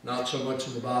 not so much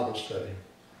in the Bible study.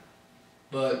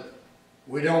 But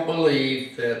we don't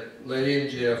believe that Lady and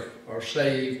Jeff are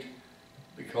saved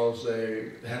because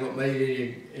they haven't made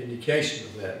any indication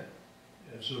of that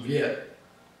as of yet.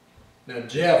 Now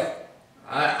Jeff,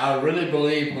 I really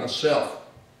believe myself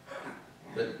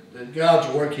that God's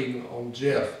working on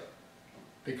Jeff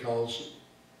because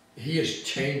he has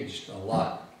changed a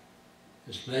lot.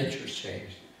 His nature's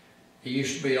changed. He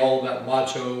used to be all about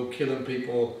macho, killing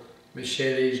people,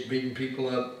 machetes, beating people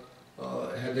up,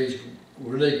 had these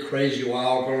really crazy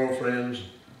wild girlfriends,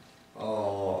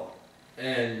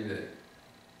 and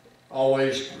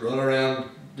always run around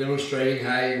demonstrating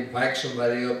how he whacked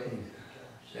somebody up,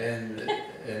 and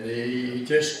he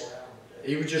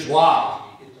was just wild.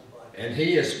 And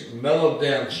he has mellowed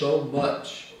down so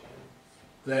much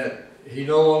that he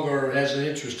no longer has an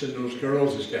interest in those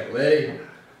girls. He's got Letty.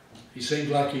 He seems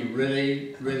like he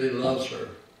really, really loves her,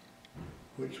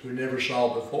 which we never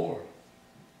saw before.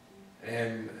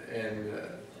 And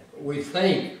we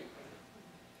think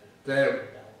that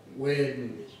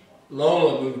when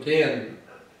Lola moved in,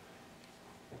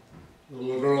 the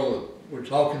little girl that we're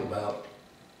talking about,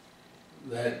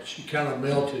 that she kind of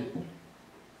melted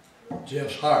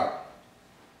Jeff's heart.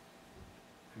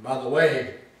 And by the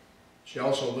way, she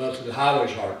also melted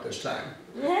Highway's heart this time.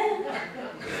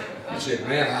 He said,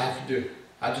 man,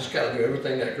 I just got to do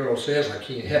everything that girl says. I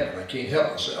can't help it. I can't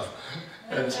help myself.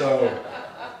 And so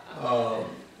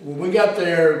when we got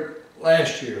there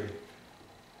last year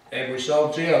and we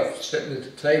saw Jeff sitting at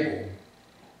the table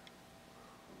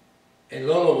and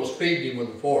Lola was feeding him with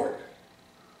a fork,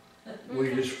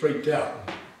 we just freaked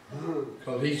out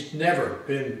because he's never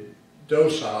been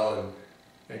docile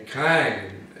and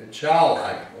kind and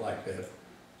childlike like that.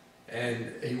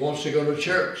 And he wants to go to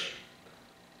church.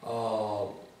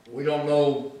 We don't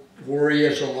know where he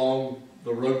is along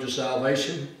the road to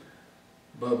salvation,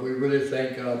 but we really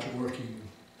thank God for working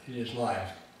in his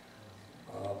life.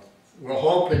 We're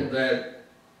hoping that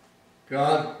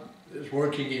God is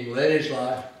working in Letty's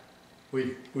life.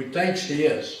 We think he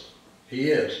is.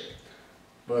 He is.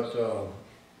 But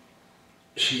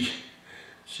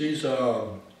she's a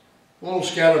little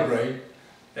scatterbrained,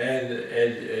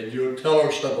 and you tell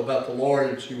her stuff about the Lord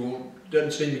and she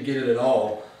doesn't seem to get it at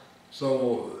all.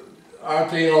 So our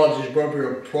theology is probably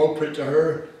appropriate to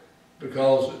her,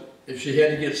 because if she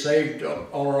had to get saved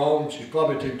on her own, she's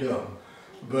probably too dumb.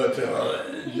 But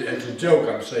it's a joke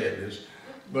I'm saying this.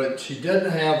 But she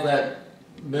doesn't have that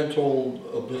mental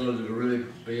ability to really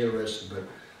be interested.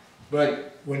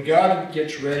 But when God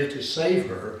gets ready to save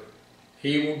her,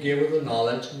 he will give her the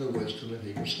knowledge and the wisdom, and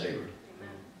he will save her.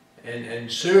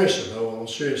 And seriously though, on a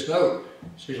serious note,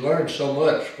 she's learned so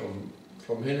much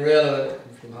from Henrietta,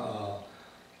 from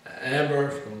Amber,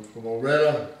 from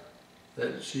Loretta,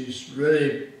 that she's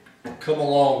really come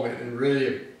along and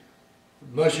really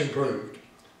much improved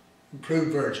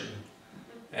virgin.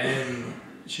 And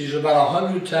she's about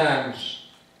 100 times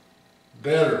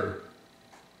better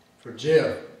for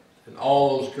Jeff than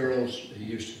all those girls he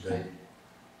used to date.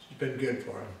 She's been good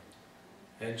for him.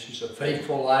 And she's a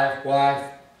faithful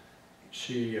wife.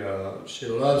 She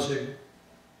loves him.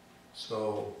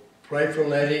 So pray for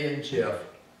Letty and Jeff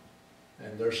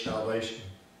and their salvation.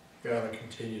 God will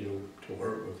continue to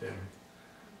work with them.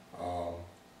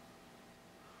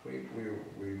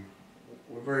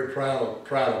 We're very proud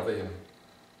of them.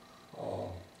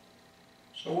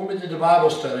 So when we did the Bible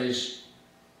studies,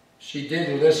 she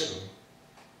did listen.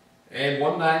 And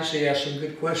one night she asked some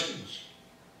good questions.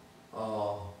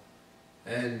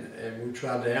 And we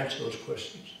tried to answer those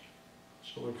questions.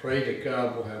 So we pray that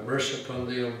God will have mercy upon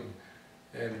them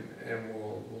and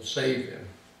will save them.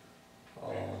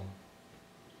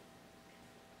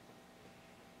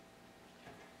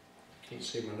 Can't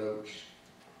see my notes.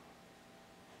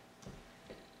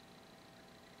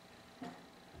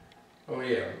 Oh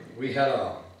yeah, we had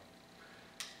a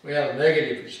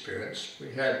negative experience. We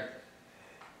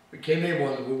came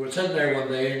in we were sitting there one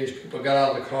day, and these people got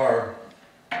out of the car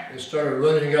and started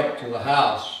running up to the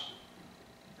house.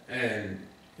 And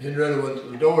Henrietta went to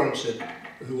the door and said,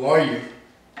 "Who are you?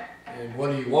 And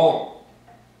what do you want?"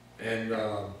 And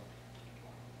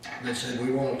they said,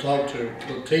 "We want to talk to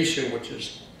Letitia," which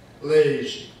is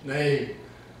Letty's name.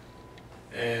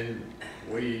 And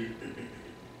we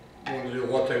wanted to know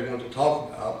what they wanted to talk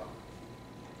about.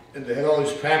 And they had all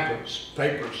these papers.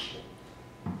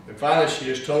 And finally she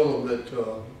just told them that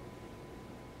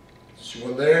she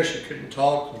wasn't there, she couldn't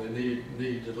talk, and they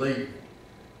needed to leave.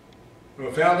 And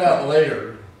we found out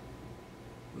later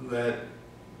that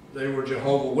they were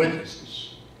Jehovah's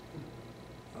Witnesses.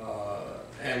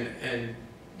 And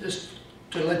just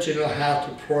to let you know how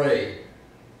to pray,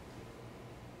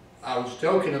 I was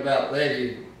joking about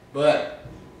Letty, but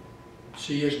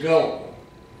she is gullible,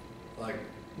 like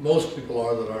most people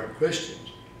are that aren't Christians.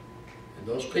 And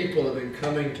those people have been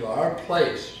coming to our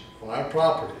place, on our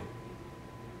property,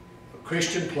 a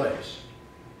Christian place,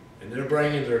 and they're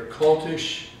bringing their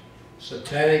cultish,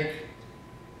 satanic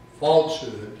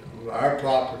falsehood on our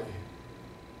property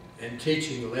and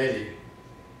teaching Letty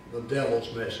the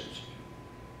devil's message.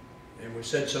 And we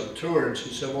said something to her, and she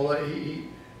said, "Well,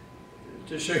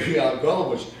 to show you how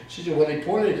gullible," she said, "Well, he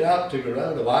pointed it out to me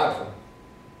right in the Bible."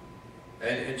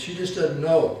 And she just doesn't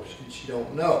know. She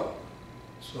don't know.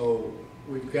 So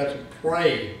we've got to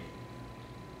pray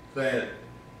that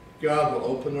God will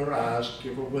open her eyes,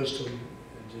 give her wisdom,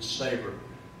 and just save her.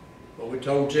 But we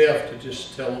told Jeff to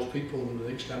just tell those people the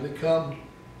next time they come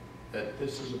that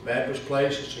this is a Baptist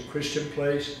place, it's a Christian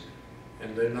place,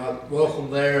 and they're not welcome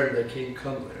there, and they can't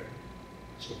come there.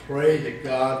 So pray that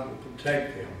God will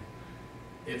protect them.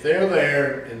 If they're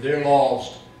there and they're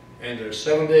lost, and there's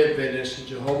Seventh-day Adventists and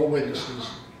Jehovah's Witnesses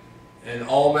and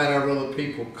all manner of other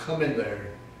people come in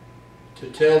there to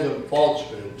tell them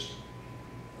falsehoods,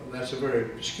 that's a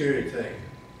very scary thing.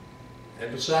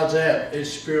 And besides that, it's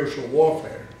spiritual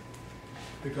warfare,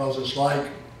 because it's like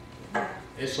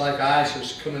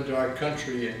ISIS coming to our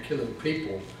country and killing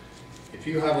people. If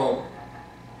you have a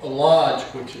lodge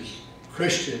which is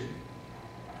Christian,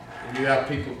 and you have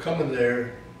people coming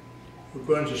there who are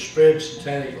going to spread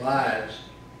satanic lies,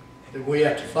 then we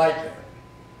have to fight that.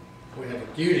 We have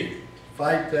a duty to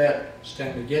fight that,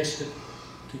 stand against it,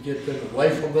 to get them away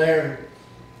from there,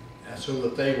 and so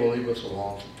that they will leave us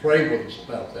alone. So pray with us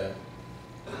about that.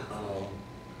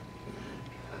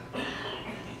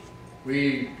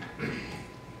 We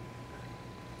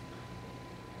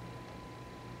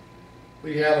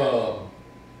have a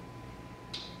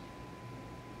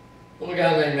little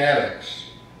guy named Alex.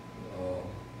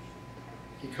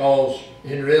 He calls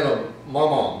Henrietta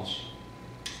Mom-Moms.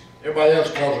 Everybody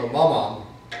else calls her Mom-Mom,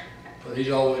 but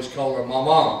he's always called her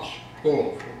Mom-Moms,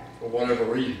 plural, for whatever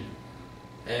reason.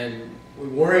 And we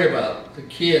worry about the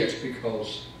kids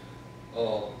because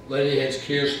Lady has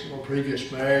kids from a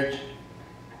previous marriage.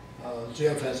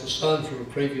 Jeff has a son from a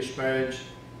previous marriage.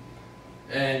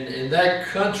 And in that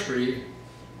country,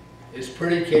 it's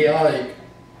pretty chaotic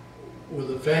where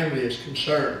the family is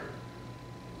concerned.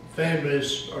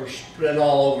 Families are spread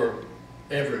all over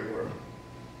everywhere.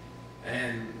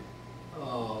 And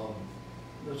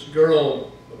there's a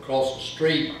girl across the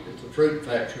street at the fruit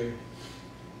factory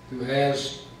who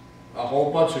has a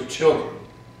whole bunch of children.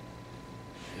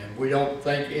 And we don't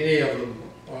think any of them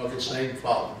are the same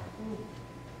father.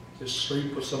 Just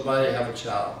sleep with somebody, have a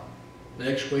child.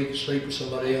 Next week, sleep with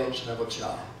somebody else, have a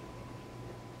child.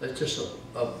 It's just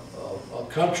a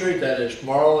country that is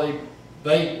morally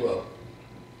bankrupt,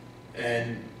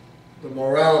 and the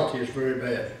morality is very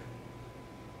bad.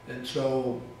 And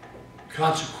so,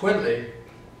 consequently,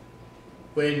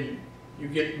 when you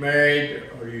get married,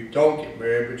 or you don't get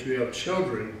married, but you have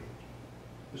children,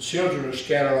 the children are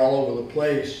scattered all over the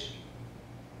place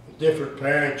with different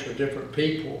parents or different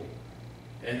people,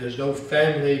 and there's no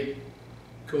family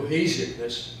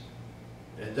cohesiveness,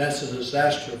 and that's a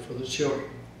disaster for the children.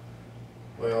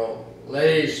 Well,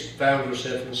 Lady's found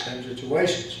herself in the same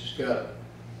situation. She's got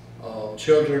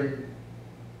children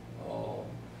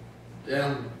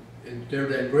down in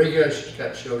Rodriguez. She's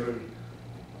got children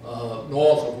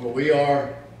north of where we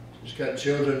are. She's got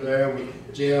children there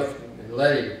with Jeff and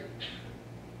Lady.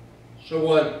 So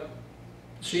what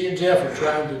she and Jeff are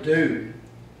trying to do,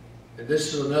 and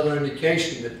this is another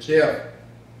indication that Jeff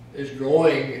is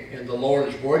growing and the Lord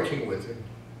is working with him.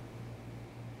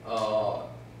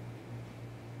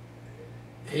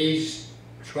 He's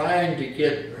trying to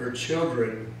get her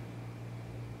children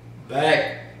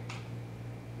back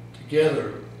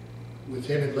together with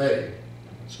him and Letty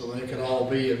so they can all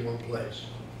be in one place.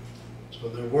 So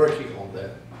they're working on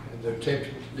that, and they're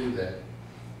attempting to do that.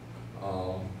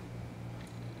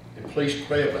 And please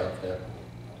pray about that.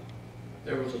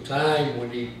 There was a time when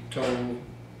he told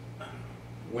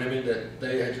women that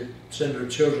they had to send their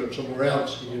children somewhere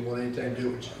else. He didn't want anything to do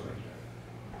with children.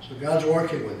 So God's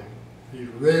working with him. He's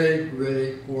really,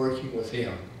 really working with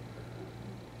him.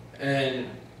 And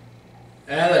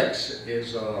Alex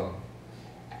is a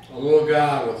little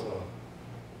guy with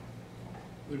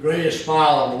the greatest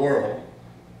smile in the world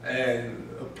and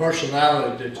a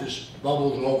personality that just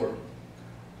bubbles over.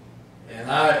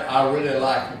 And I really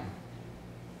like him.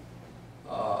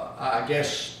 I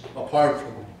guess apart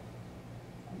from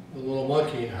the little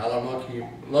monkey, howler monkey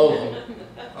Lola,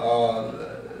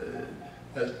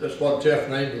 that's what Jeff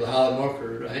named the howler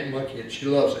monkey, and she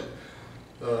loves it.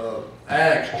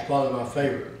 Alex was probably my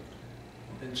favorite.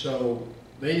 And so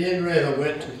me and Henrietta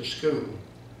went to the school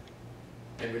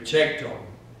and we checked on them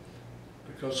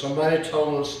because somebody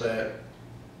told us that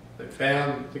they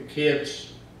found the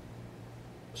kids,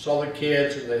 saw the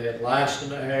kids, and they had lice in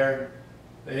their hair.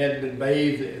 They hadn't been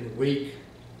bathed in a week,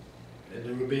 and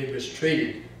they were being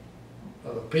mistreated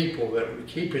by the people that we're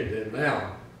keeping them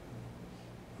now,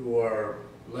 who are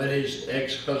Lenny's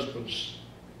ex-husband's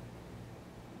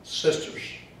sisters.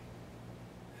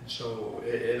 And so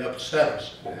it upset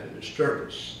us and it disturbed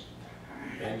us.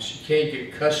 And she can't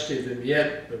get custody of them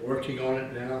yet. They're working on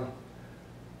it now.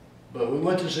 But we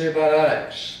went to see about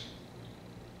Alex.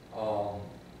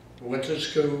 We went to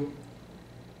school,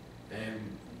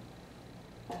 and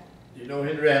you know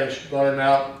Henrietta, she brought him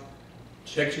out,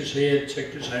 checked his head,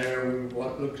 checked his hair, we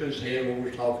looked at his head when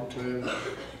we were talking to him,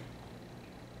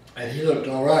 and he looked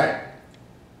all right.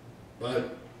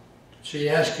 But she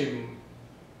asked him,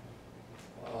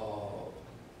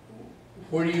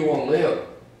 where do you want to live?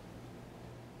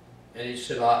 And he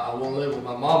said, I want to live with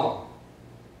my mama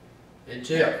and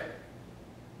Jeff.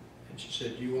 And she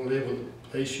said, do you want to live with the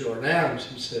place you are now? And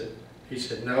he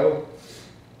said, no.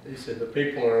 He said, the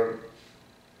people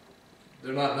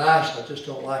they're not nice, I just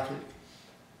don't like it.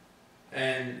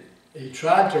 And he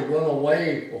tried to run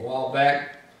away a while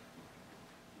back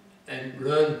and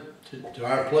run to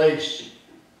our place.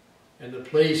 and the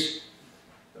police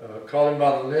caught him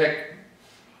by the neck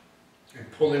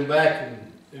and pulled him back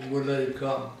and wouldn't let him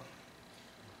come.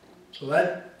 So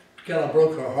that kind of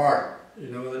broke her heart, you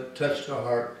know, that touched her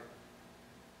heart.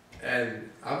 And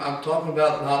I'm talking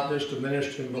about not just a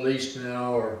minister in Belize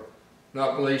now, or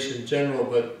not Belize in general,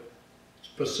 but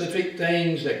specific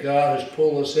things that God has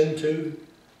pulled us into,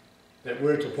 that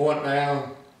we're at the point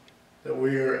now that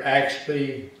we're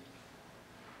actually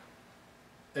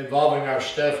involving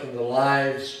ourselves in the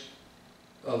lives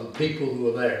of the people who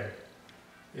are there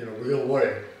in a real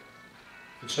way.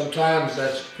 And sometimes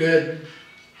that's good.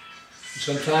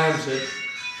 Sometimes it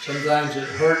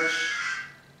hurts,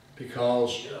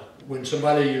 because when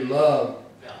somebody you love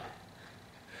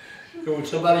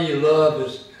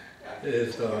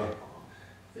is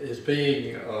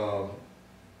being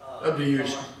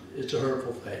abused, it's a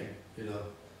hurtful thing, you know.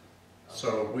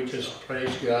 So we just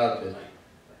praise God that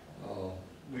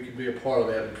we can be a part of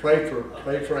that, and pray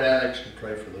for Alex and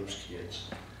pray for those kids.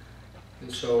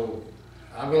 And so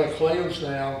I'm going to close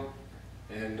now,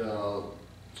 and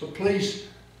so please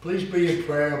be in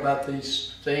prayer about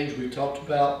these things we talked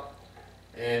about,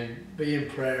 and be in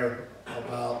prayer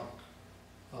about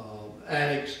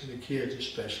Alex and the kids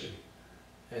especially.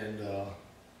 And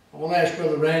I want to ask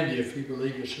Brother Randy if he would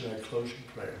lead us in our closing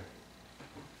prayer.